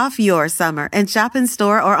 Kick off your summer and shop in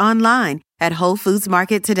store or online at Whole Foods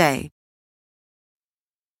Market today.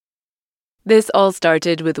 This all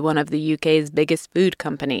started with one of the UK's biggest food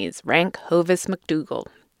companies, Rank Hovis McDougall.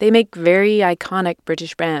 They make very iconic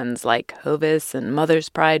British brands like Hovis and Mother's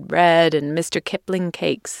Pride bread and Mr. Kipling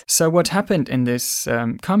cakes. So what happened in this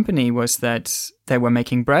company was that they were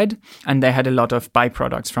making bread and they had a lot of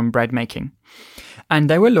byproducts from bread making. And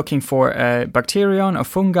they were looking for a bacterium or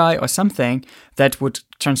fungi or something that would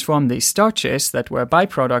transform these starches that were a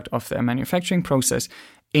byproduct of their manufacturing process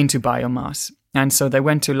into biomass. And so they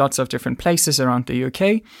went to lots of different places around the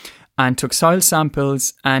UK and took soil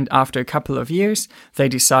samples, and after a couple of years, they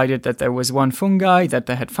decided that there was one fungi that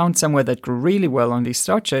they had found somewhere that grew really well on these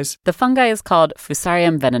starches. The fungi is called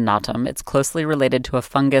Fusarium venenatum. It's closely related to a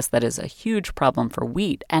fungus that is a huge problem for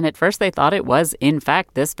wheat, and at first they thought it was, in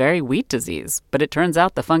fact, this very wheat disease. But it turns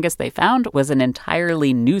out the fungus they found was an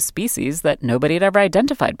entirely new species that nobody had ever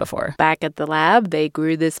identified before. Back at the lab, they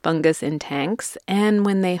grew this fungus in tanks, and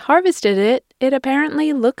when they harvested it, it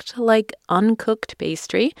apparently looked like uncooked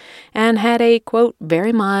pastry and had a, quote,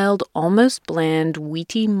 very mild, almost bland,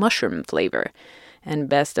 wheaty mushroom flavor. And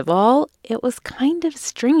best of all, it was kind of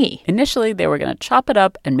stringy. Initially, they were going to chop it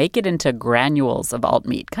up and make it into granules of alt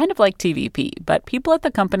meat, kind of like TVP. But people at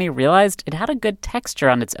the company realized it had a good texture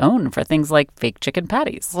on its own for things like fake chicken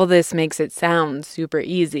patties. Well, this makes it sound super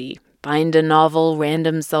easy. Find a novel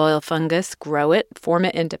random soil fungus, grow it, form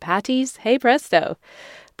it into patties, hey presto.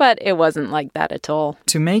 But it wasn't like that at all.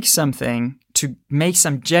 To make some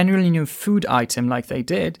genuinely new food item like they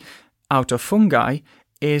did out of fungi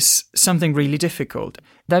is something really difficult.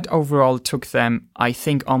 That overall took them, I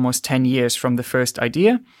think, almost 10 years from the first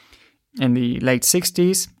idea in the late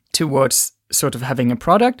 60s towards sort of having a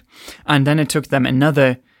product. And then it took them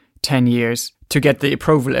another 10 years to get the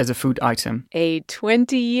approval as a food item. A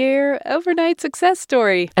 20-year overnight success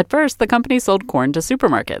story. At first, the company sold corn to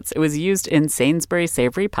supermarkets. It was used in Sainsbury's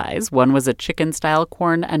savory pies. One was a chicken-style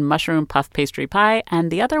corn and mushroom puff pastry pie, and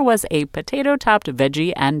the other was a potato-topped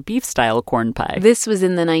veggie and beef-style corn pie. This was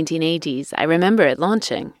in the 1980s. I remember it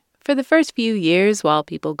launching. For the first few years, while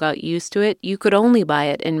people got used to it, you could only buy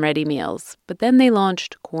it in ready meals. But then they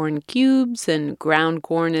launched corn cubes and ground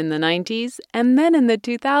corn in the 90s, and then in the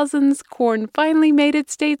 2000s, corn finally made it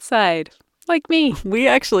stateside. Like me. We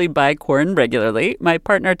actually buy corn regularly. My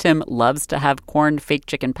partner Tim loves to have corn fake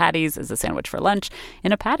chicken patties as a sandwich for lunch.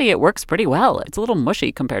 In a patty, it works pretty well. It's a little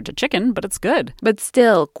mushy compared to chicken, but it's good. But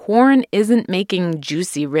still, corn isn't making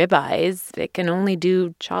juicy ribeyes. It can only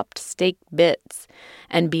do chopped steak bits.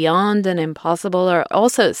 And Beyond and Impossible are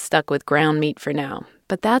also stuck with ground meat for now.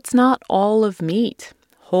 But that's not all of meat.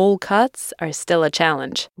 Whole cuts are still a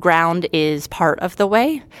challenge. Ground is part of the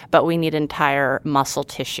way, but we need entire muscle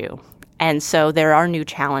tissue. And so there are new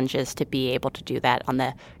challenges to be able to do that,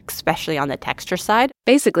 especially on the texture side.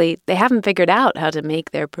 Basically, they haven't figured out how to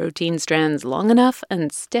make their protein strands long enough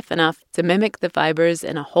and stiff enough to mimic the fibers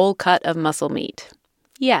in a whole cut of muscle meat.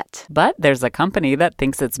 Yet. But there's a company that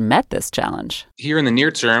thinks it's met this challenge. Here in the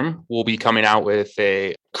near term, we'll be coming out with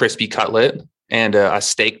a crispy cutlet and a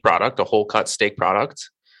steak product, a whole cut steak product.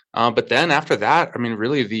 But then after that, I mean,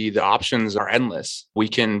 really the options are endless. We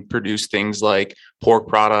can produce things like pork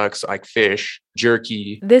products, like fish,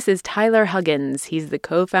 jerky. This is Tyler Huggins. He's the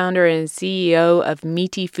co-founder and CEO of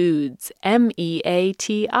Meati Foods,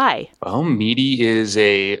 MEATI. Well, meaty is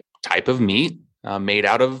a type of meat made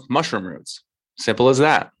out of mushroom roots. Simple as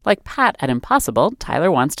that. Like Pat at Impossible, Tyler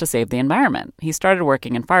wants to save the environment. He started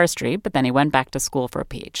working in forestry, but then he went back to school for a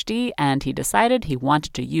PhD, and he decided he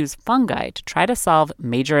wanted to use fungi to try to solve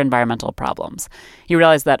major environmental problems. He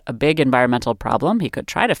realized that a big environmental problem he could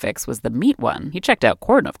try to fix was the meat one. He checked out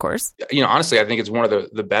corn, of course. You know, honestly, I think it's one of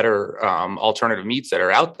the better alternative meats that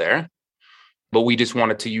are out there. But we just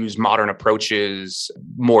wanted to use modern approaches,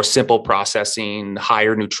 more simple processing,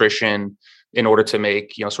 higher nutrition, in order to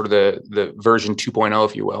make, sort of the version 2.0,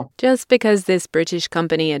 if you will. Just because this British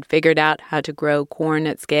company had figured out how to grow corn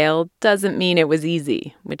at scale doesn't mean it was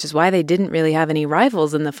easy, which is why they didn't really have any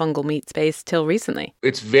rivals in the fungal meat space till recently.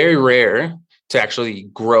 It's very rare to actually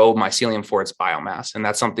grow mycelium for its biomass. And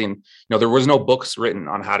that's something, there was no books written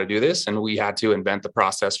on how to do this, and we had to invent the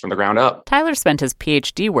process from the ground up. Tyler spent his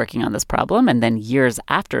PhD working on this problem, and then years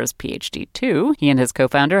after his PhD too, he and his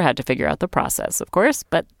co-founder had to figure out the process, of course,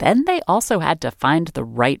 but then they also had to find the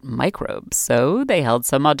right microbes. So they held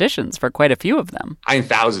some auditions for quite a few of them.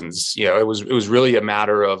 Thousands. It was really a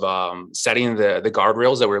matter of setting the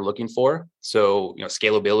guardrails that we were looking for. So,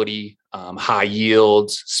 scalability, high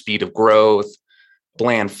yields, speed of growth,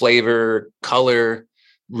 bland flavor, color,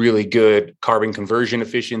 really good carbon conversion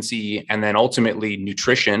efficiency, and then ultimately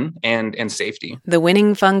nutrition and safety. The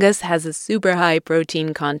winning fungus has a super high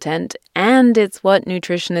protein content, and it's what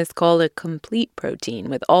nutritionists call a complete protein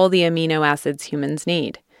with all the amino acids humans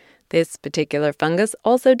need. This particular fungus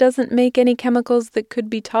also doesn't make any chemicals that could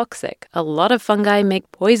be toxic. A lot of fungi make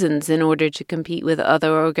poisons in order to compete with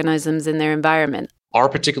other organisms in their environment. Our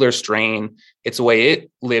particular strain, it's the way it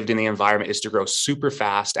lived in the environment, is to grow super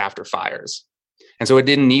fast after fires. And so it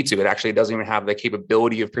didn't need to. It actually doesn't even have the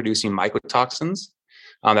capability of producing mycotoxins.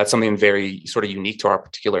 That's something very sort of unique to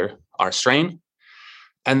our strain.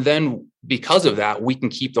 And then because of that, we can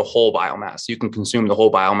keep the whole biomass. You can consume the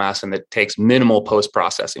whole biomass, and it takes minimal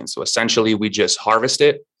post-processing. So essentially, we just harvest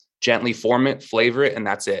it, gently form it, flavor it, and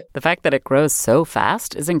that's it. The fact that it grows so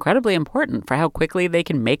fast is incredibly important for how quickly they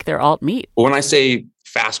can make their alt meat. When I say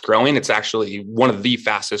fast growing, it's actually one of the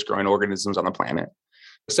fastest growing organisms on the planet.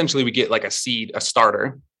 Essentially, we get like a seed, a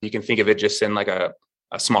starter. You can think of it just in like a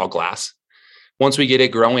small glass. Once we get it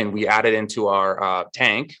growing, we add it into our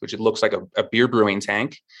tank, which it looks like a beer brewing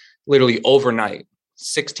tank. Literally overnight,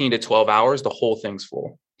 16 to 12 hours, the whole thing's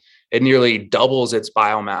full. It nearly doubles its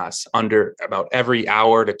biomass under about every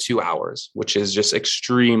hour to 2 hours, which is just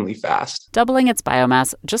extremely fast. Doubling its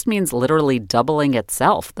biomass just means literally doubling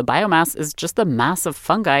itself. The biomass is just the mass of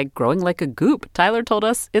fungi growing like a goop. Tyler told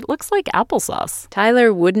us it looks like applesauce.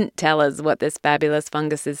 Tyler wouldn't tell us what this fabulous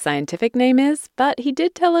fungus's scientific name is, but he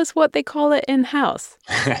did tell us what they call it in-house.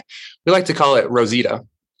 We like to call it Rosita,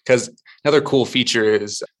 because another cool feature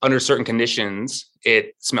is under certain conditions,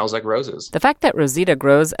 it smells like roses. The fact that Rosita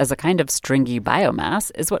grows as a kind of stringy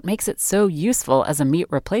biomass is what makes it so useful as a meat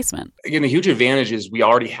replacement. Again, the huge advantage is we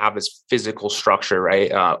already have this physical structure,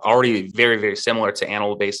 right? Already very, very similar to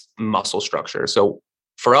animal-based muscle structure. So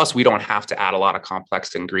for us, we don't have to add a lot of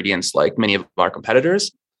complex ingredients like many of our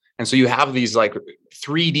competitors. And so you have these like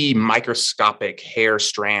 3D microscopic hair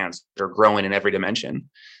strands that are growing in every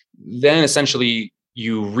dimension. Then essentially,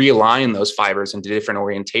 you realign those fibers into different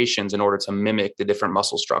orientations in order to mimic the different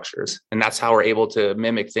muscle structures. And that's how we're able to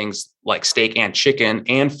mimic things like steak and chicken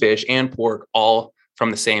and fish and pork, all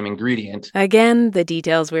from the same ingredient. Again, the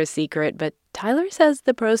details were secret, but Tyler says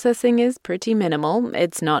the processing is pretty minimal.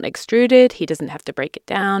 It's not extruded. He doesn't have to break it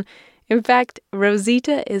down. In fact,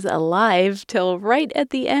 Rosita is alive till right at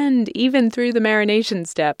the end, even through the marination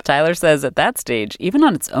step. Tyler says at that stage, even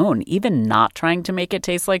on its own, even not trying to make it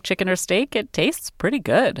taste like chicken or steak, it tastes pretty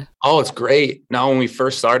good. Oh, it's great. Now, when we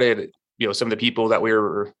first started, some of the people that we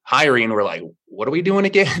were hiring were like, what are we doing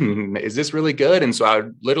again? Is this really good? And so I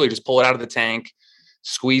would literally just pull it out of the tank,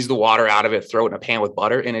 squeeze the water out of it, throw it in a pan with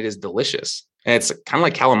butter, and it is delicious. And it's kind of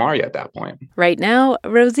like calamari at that point. Right now,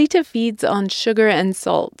 Rosita feeds on sugar and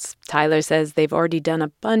salts. Tyler says they've already done a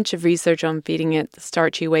bunch of research on feeding it the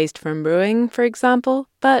starchy waste from brewing, for example.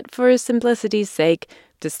 But for simplicity's sake,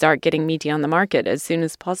 to start getting meaty on the market as soon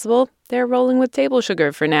as possible, they're rolling with table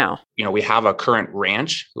sugar for now. We have a current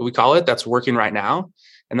ranch, what we call it, that's working right now.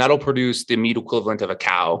 And that'll produce the meat equivalent of a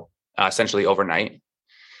cow, essentially overnight.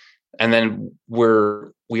 And then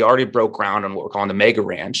we already broke ground on what we're calling the mega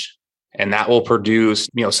ranch. And that will produce,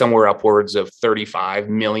 somewhere upwards of 35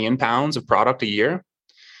 million pounds of product a year.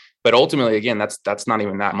 But ultimately, again, that's not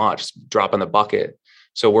even that much, drop in the bucket.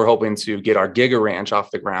 So we're hoping to get our Giga Ranch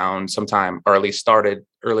off the ground sometime, or at least started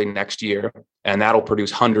early next year. And that'll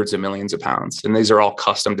produce hundreds of millions of pounds. And these are all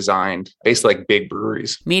custom designed, basically like big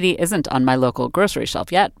breweries. Meaty isn't on my local grocery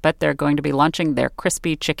shelf yet, but they're going to be launching their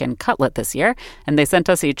crispy chicken cutlet this year. And they sent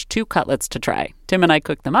us each 2 cutlets to try. Tim and I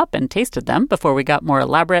cooked them up and tasted them before we got more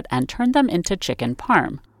elaborate and turned them into chicken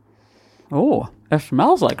parm. Oh, it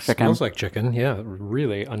smells like chicken. Smells like chicken, yeah.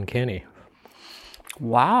 Really uncanny.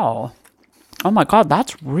 Wow. Oh my God,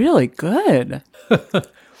 that's really good.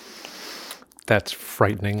 That's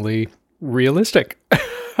frighteningly realistic.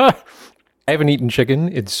 I haven't eaten chicken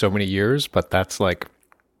in so many years, but that's like,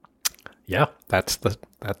 Yeah, that's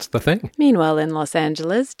the thing. Meanwhile, in Los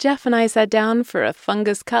Angeles, Jeff and I sat down for a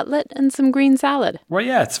fungus cutlet and some green salad. Well,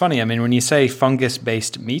 yeah, it's funny. I mean, when you say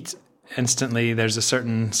fungus-based meat, instantly there's a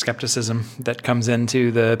certain skepticism that comes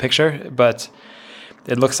into the picture, but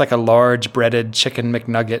it looks like a large breaded chicken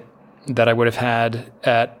McNugget that I would have had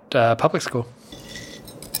at public school.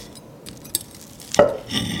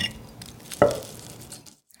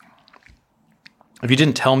 If you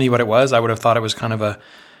didn't tell me what it was, I would have thought it was kind of a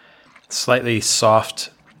slightly soft,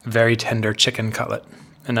 very tender chicken cutlet.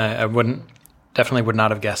 And I definitely would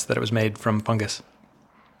not have guessed that it was made from fungus.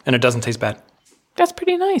 And it doesn't taste bad. That's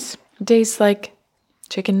pretty nice. It tastes like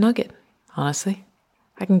chicken nugget, honestly.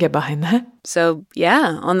 I can get behind that. So,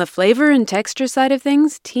 yeah, on the flavor and texture side of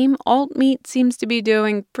things, Team Alt Meat seems to be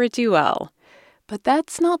doing pretty well. But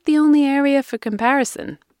that's not the only area for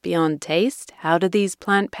comparison. Beyond taste, how do these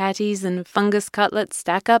plant patties and fungus cutlets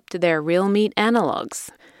stack up to their real meat analogs?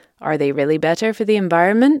 Are they really better for the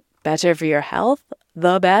environment? Better for your health?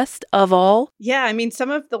 The best of all? Yeah, I mean,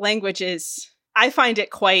 some of the language I find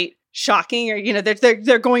it quite shocking, or,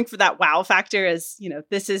 they're going for that wow factor as,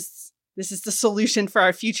 this is the solution for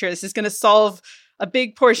our future. This is going to solve a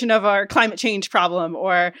big portion of our climate change problem,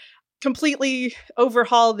 or completely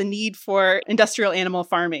overhaul the need for industrial animal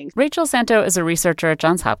farming. Rachel Santo is a researcher at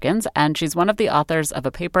Johns Hopkins, and she's one of the authors of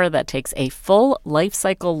a paper that takes a full life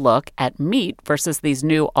cycle look at meat versus these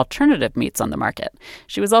new alternative meats on the market.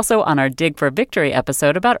 She was also on our Dig for Victory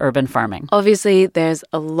episode about urban farming. Obviously, there's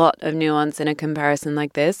a lot of nuance in a comparison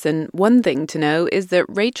like this, and one thing to know is that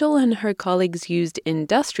Rachel and her colleagues used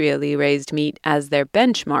industrially raised meat as their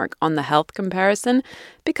benchmark on the health comparison,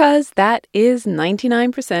 because that is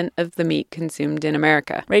 99% of the meat consumed in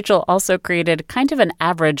America. Rachel also created kind of an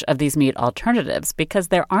average of these meat alternatives because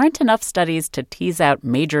there aren't enough studies to tease out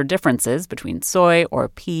major differences between soy or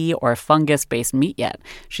pea or fungus-based meat yet.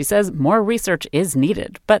 She says more research is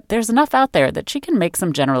needed, but there's enough out there that she can make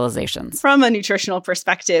some generalizations. From a nutritional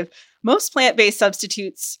perspective, most plant-based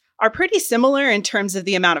substitutes are pretty similar in terms of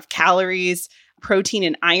the amount of calories, protein,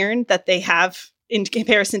 and iron that they have in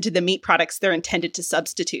comparison to the meat products they're intended to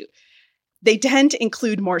substitute. They tend to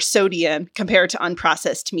include more sodium compared to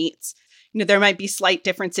unprocessed meats. There might be slight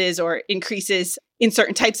differences or increases in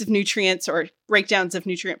certain types of nutrients or breakdowns of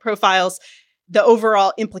nutrient profiles. The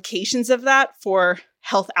overall implications of that for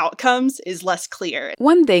health outcomes is less clear.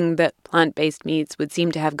 One thing that plant-based meats would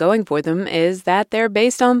seem to have going for them is that they're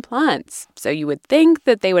based on plants. So you would think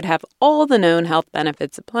that they would have all the known health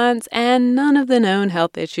benefits of plants and none of the known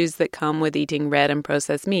health issues that come with eating red and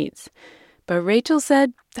processed meats. But Rachel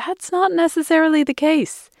said that's not necessarily the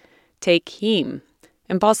case. Take heme.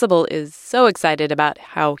 Impossible is so excited about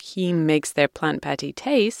how heme makes their plant patty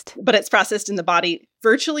taste. But it's processed in the body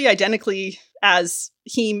virtually identically as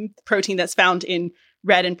heme protein that's found in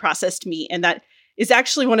red and processed meat. And that is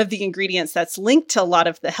actually one of the ingredients that's linked to a lot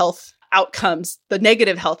of the health outcomes, the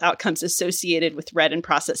negative health outcomes associated with red and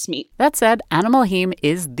processed meat. That said, animal heme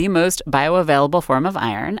is the most bioavailable form of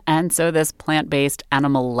iron, and so this plant-based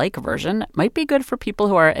animal-like version might be good for people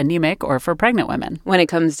who are anemic or for pregnant women. When it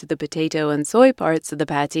comes to the potato and soy parts of the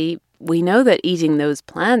patty, we know that eating those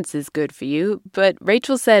plants is good for you, but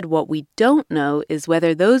Rachel said what we don't know is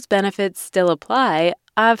whether those benefits still apply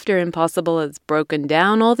after Impossible has broken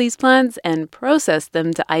down all these plants and processed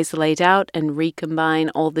them to isolate out and recombine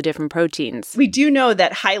all the different proteins. We do know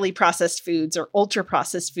that highly processed foods or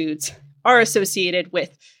ultra-processed foods are associated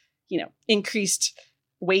with, increased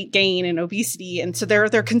weight gain and obesity. And so there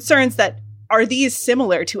are concerns that are these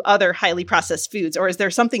similar to other highly processed foods, or is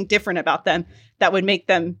there something different about them that would make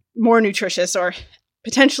them more nutritious or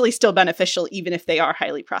potentially still beneficial even if they are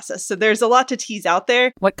highly processed? So there's a lot to tease out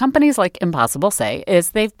there. What companies like Impossible say is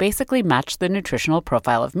they've basically matched the nutritional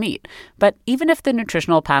profile of meat. But even if the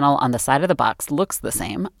nutritional panel on the side of the box looks the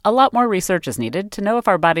same, a lot more research is needed to know if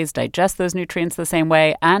our bodies digest those nutrients the same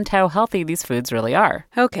way and how healthy these foods really are.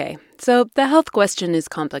 Okay, so the health question is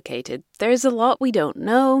complicated. There's a lot we don't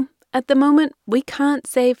know. At the moment, we can't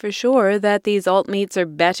say for sure that these alt meats are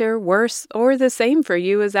better, worse, or the same for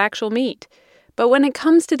you as actual meat. But when it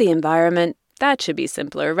comes to the environment, that should be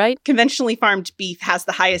simpler, right? Conventionally farmed beef has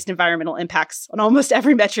the highest environmental impacts on almost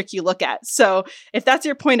every metric you look at. So if that's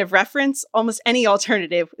your point of reference, almost any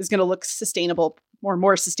alternative is going to look sustainable or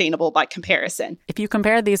more sustainable by comparison. If you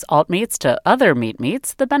compare these alt meats to other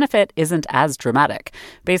meats, the benefit isn't as dramatic.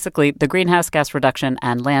 Basically, the greenhouse gas reduction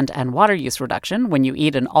and land and water use reduction when you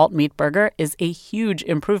eat an alt meat burger is a huge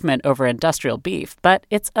improvement over industrial beef, but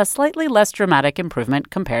it's a slightly less dramatic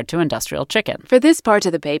improvement compared to industrial chicken. For this part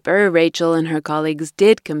of the paper, Rachel and her colleagues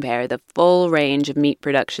did compare the full range of meat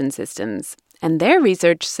production systems. And their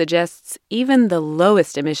research suggests even the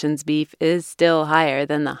lowest emissions beef is still higher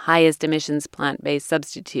than the highest emissions plant-based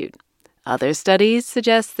substitute. Other studies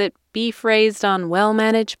suggest that beef raised on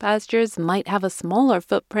well-managed pastures might have a smaller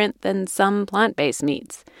footprint than some plant-based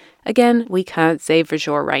meats. Again, we can't say for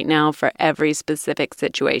sure right now for every specific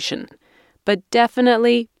situation. But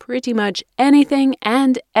definitely, pretty much anything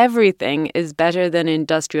and everything is better than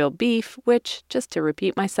industrial beef, which, just to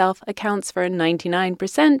repeat myself, accounts for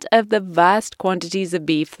 99% of the vast quantities of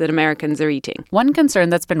beef that Americans are eating. One concern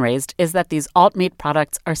that's been raised is that these alt meat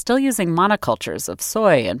products are still using monocultures of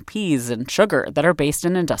soy and peas and sugar that are based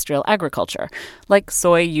in industrial agriculture. Like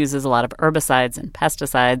soy uses a lot of herbicides and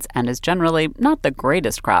pesticides and is generally not the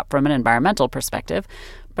greatest crop from an environmental perspective.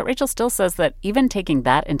 But Rachel still says that even taking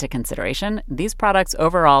that into consideration, these products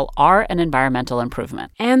overall are an environmental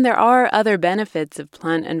improvement. And there are other benefits of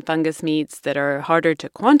plant and fungus meats that are harder to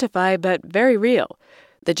quantify but very real.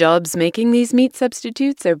 The jobs making these meat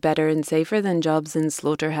substitutes are better and safer than jobs in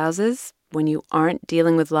slaughterhouses. When you aren't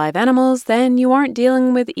dealing with live animals, then you aren't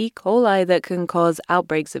dealing with E. coli that can cause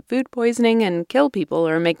outbreaks of food poisoning and kill people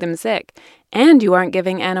or make them sick. And you aren't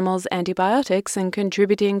giving animals antibiotics and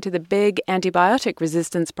contributing to the big antibiotic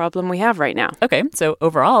resistance problem we have right now. Okay, so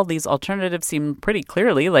overall, these alternatives seem pretty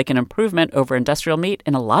clearly like an improvement over industrial meat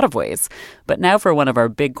in a lot of ways. But now for one of our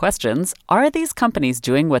big questions. Are these companies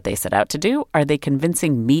doing what they set out to do? Are they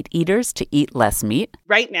convincing meat eaters to eat less meat?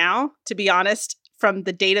 Right now, to be honest, from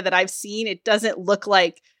the data that I've seen, it doesn't look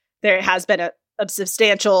like there has been a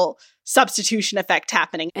substantial substitution effect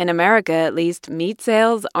happening. In America, at least, meat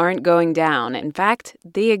sales aren't going down. In fact,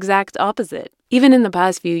 the exact opposite. Even in the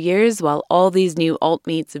past few years, while all these new alt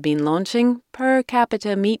meats have been launching, per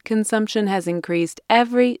capita meat consumption has increased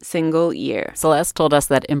every single year. Celeste told us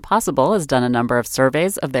that Impossible has done a number of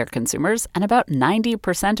surveys of their consumers, and about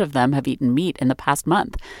 90% of them have eaten meat in the past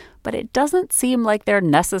month. But it doesn't seem like they're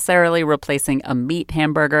necessarily replacing a meat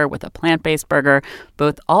hamburger with a plant-based burger.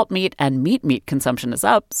 Both alt meat and meat consumption is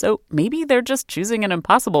up, so maybe they're just choosing an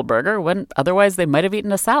Impossible burger when otherwise they might have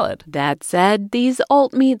eaten a salad. That said, these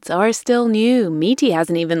alt meats are still new. Meaty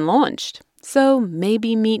hasn't even launched. So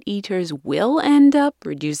maybe meat eaters will end up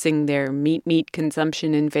reducing their meat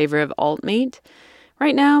consumption in favor of alt meat.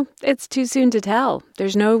 Right now, it's too soon to tell.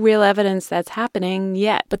 There's no real evidence that's happening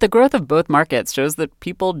yet. But the growth of both markets shows that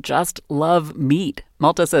people just love meat.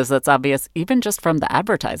 Malta says that's obvious even just from the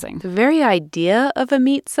advertising. The very idea of a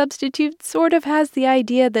meat substitute sort of has the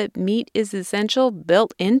idea that meat is essential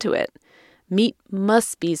built into it. Meat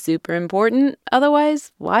must be super important.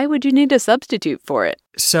 Otherwise, why would you need a substitute for it?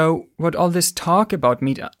 So what all this talk about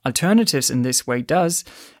meat alternatives in this way does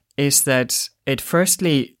is that it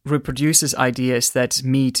firstly reproduces ideas that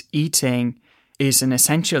meat eating is an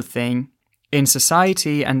essential thing in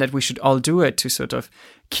society and that we should all do it to sort of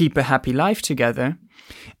keep a happy life together.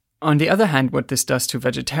 On the other hand, what this does to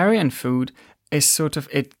vegetarian food is sort of,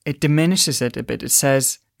 it diminishes it a bit. It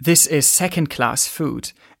says, this is second-class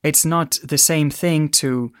food. It's not the same thing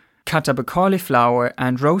to cut up a cauliflower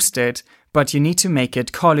and roast it, but you need to make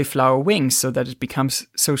it cauliflower wings so that it becomes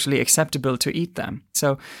socially acceptable to eat them.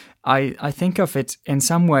 So I think of it in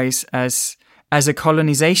some ways as a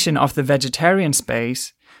colonization of the vegetarian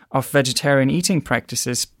space, of vegetarian eating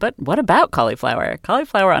practices. But what about cauliflower?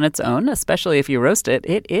 Cauliflower on its own, especially if you roast it,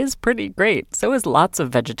 it is pretty great. So is lots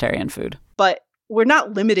of vegetarian food. But we're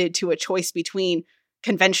not limited to a choice between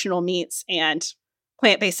conventional meats and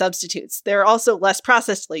plant-based substitutes. There are also less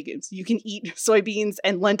processed legumes. You can eat soybeans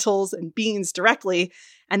and lentils and beans directly,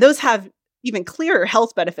 and those have even clearer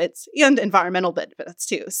health benefits and environmental benefits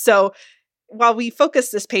too. So while we focus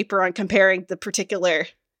this paper on comparing the particular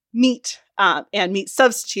meat and meat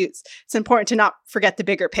substitutes, it's important to not forget the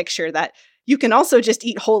bigger picture that you can also just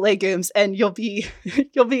eat whole legumes and you'll be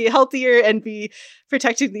healthier and be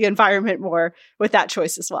protecting the environment more with that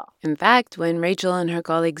choice as well. In fact, when Rachel and her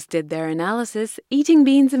colleagues did their analysis, eating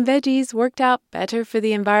beans and veggies worked out better for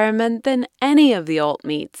the environment than any of the alt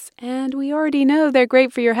meats. And we already know they're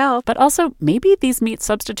great for your health. But also, maybe these meat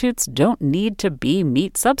substitutes don't need to be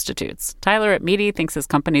meat substitutes. Tyler at Meaty thinks his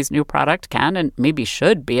company's new product can and maybe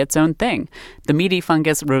should be its own thing. The meaty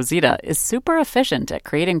fungus Rosita is super efficient at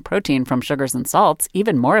creating protein from sugars and salts,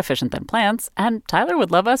 even more efficient than plants, and Tyler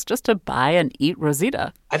would love us just to buy and eat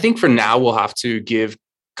Rosita. I think for now we'll have to give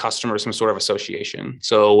customers some sort of association.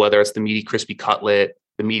 So whether it's the meaty crispy cutlet,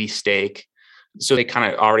 the meaty steak, so they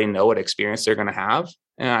kind of already know what experience they're going to have.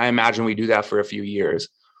 And I imagine we do that for a few years.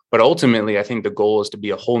 But ultimately, I think the goal is to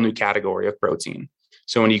be a whole new category of protein.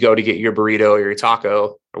 So when you go to get your burrito or your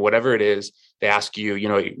taco or whatever it is, they ask you,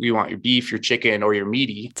 you want your beef, your chicken, or your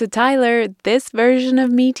meaty. To Tyler, this version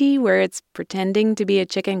of Meaty, where it's pretending to be a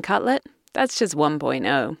chicken cutlet, That's just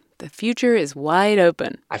 1.0. The future is wide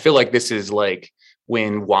open. I feel like this is like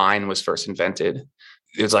when wine was first invented.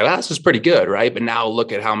 It was like, oh, this is pretty good, right? But now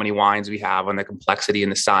look at how many wines we have and the complexity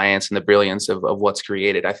and the science and the brilliance of what's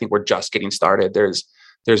created. I think we're just getting started.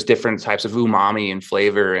 There's different types of umami and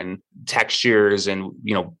flavor and textures and,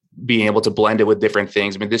 being able to blend it with different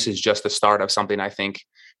things. I mean, this is just the start of something I think,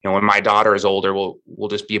 when my daughter is older, we'll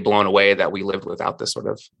just be blown away that we lived without this sort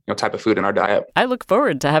of type of food in our diet. I look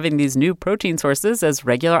forward to having these new protein sources as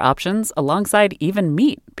regular options alongside even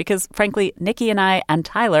meat, because frankly, Nikki and I and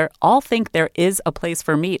Tyler all think there is a place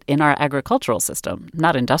for meat in our agricultural system,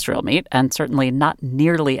 not industrial meat, and certainly not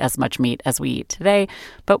nearly as much meat as we eat today.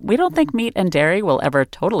 But we don't think meat and dairy will ever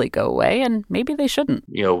totally go away, and maybe they shouldn't.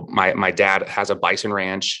 My dad has a bison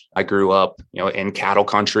ranch. I grew up, in cattle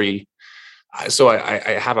country. So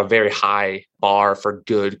I have a very high bar for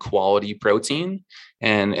good quality protein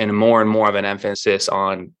and more of an emphasis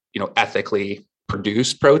on, ethically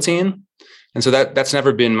produced protein. And so that's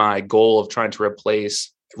never been my goal of trying to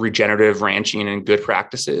replace regenerative ranching and good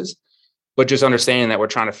practices, but just understanding that we're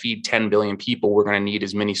trying to feed 10 billion people, we're going to need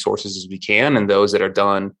as many sources as we can. And those that are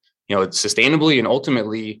done, sustainably and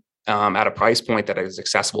ultimately at a price point that is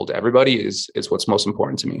accessible to everybody is what's most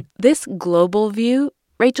important to me. This global view,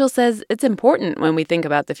 Rachel says it's important when we think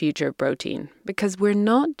about the future of protein, because we're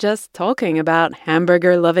not just talking about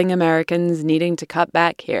hamburger-loving Americans needing to cut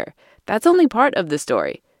back here. That's only part of the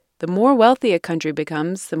story. The more wealthy a country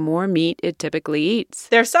becomes, the more meat it typically eats.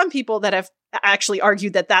 There are some people that have actually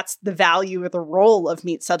argued that that's the value or the role of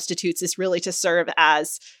meat substitutes, is really to serve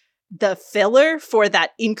as the filler for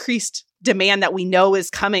that increased demand that we know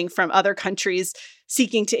is coming from other countries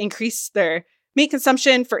seeking to increase their meat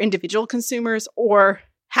consumption for individual consumers or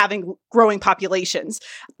having growing populations.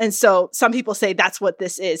 And so some people say that's what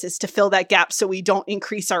this is to fill that gap so we don't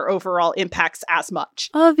increase our overall impacts as much.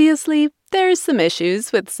 Obviously, there's some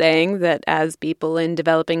issues with saying that as people in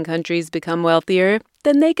developing countries become wealthier,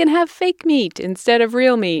 then they can have fake meat instead of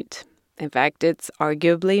real meat. In fact, it's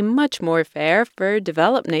arguably much more fair for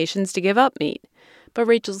developed nations to give up meat. But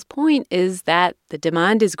Rachel's point is that the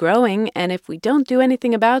demand is growing, and if we don't do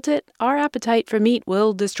anything about it, our appetite for meat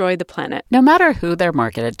will destroy the planet. No matter who they're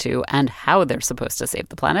marketed to and how they're supposed to save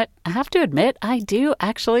the planet, I have to admit I do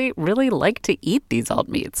actually really like to eat these alt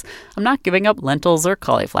meats. I'm not giving up lentils or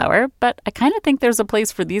cauliflower, but I kind of think there's a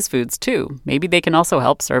place for these foods too. Maybe they can also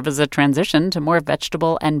help serve as a transition to more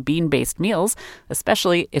vegetable and bean-based meals,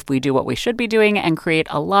 especially if we do what we should be doing and create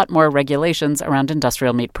a lot more regulations around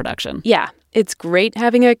industrial meat production. Yeah. It's great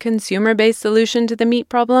having a consumer-based solution to the meat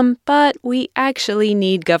problem, but we actually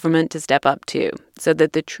need government to step up too, so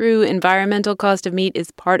that the true environmental cost of meat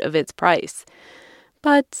is part of its price.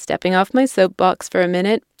 But stepping off my soapbox for a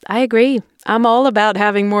minute, I agree. I'm all about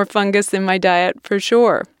having more fungus in my diet for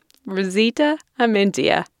sure. Rosita, I'm into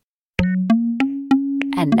ya.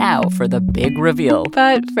 And now for the big reveal.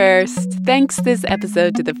 But first, thanks this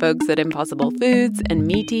episode to the folks at Impossible Foods and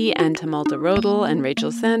Meaty and Tamalta Rodel and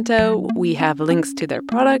Rachel Santo. We have links to their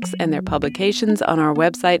products and their publications on our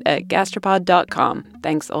website at gastropod.com.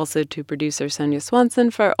 Thanks also to producer Sonia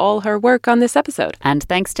Swanson for all her work on this episode. And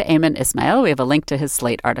thanks to Ayman Ismail. We have a link to his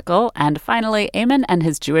Slate article. And finally, Ayman and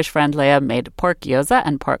his Jewish friend Leah made pork gyoza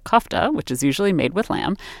and pork kofta, which is usually made with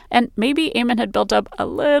lamb. And maybe Ayman had built up a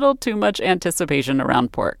little too much anticipation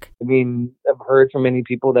around pork. I mean, I've heard from many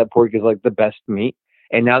people that pork is like the best meat,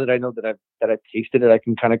 and now that I know that I've tasted it, I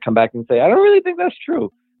can kind of come back and say I don't really think that's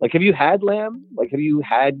true. Like, have you had lamb? Like, have you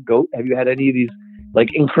had goat? Have you had any of these like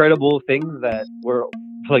incredible things that we're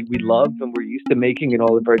like we love and we're used to making in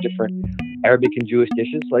all the very different Arabic and Jewish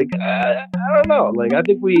dishes? Like, I don't know. Like, I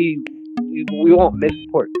think we won't miss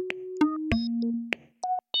pork.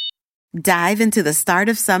 Dive into the start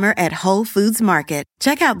of summer at Whole Foods Market.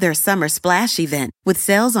 Check out their Summer Splash event with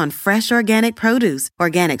sales on fresh organic produce,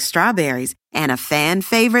 organic strawberries, and a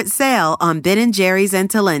fan-favorite sale on Ben & Jerry's and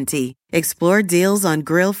Talenti. Explore deals on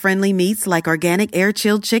grill-friendly meats like organic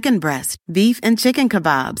air-chilled chicken breast, beef and chicken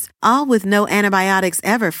kebabs, all with no antibiotics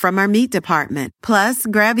ever from our meat department. Plus,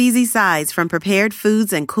 grab easy sides from prepared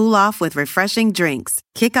foods and cool off with refreshing drinks.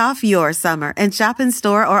 Kick off your summer and shop in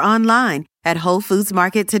store or online at Whole Foods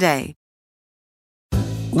Market today.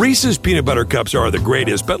 Reese's peanut butter cups are the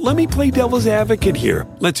greatest, but let me play devil's advocate here.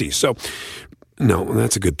 Let's see. So, no,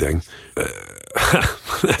 that's a good thing.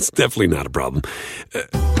 That's definitely not a problem.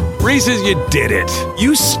 Reese's, you did it.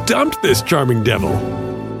 You stumped this charming devil.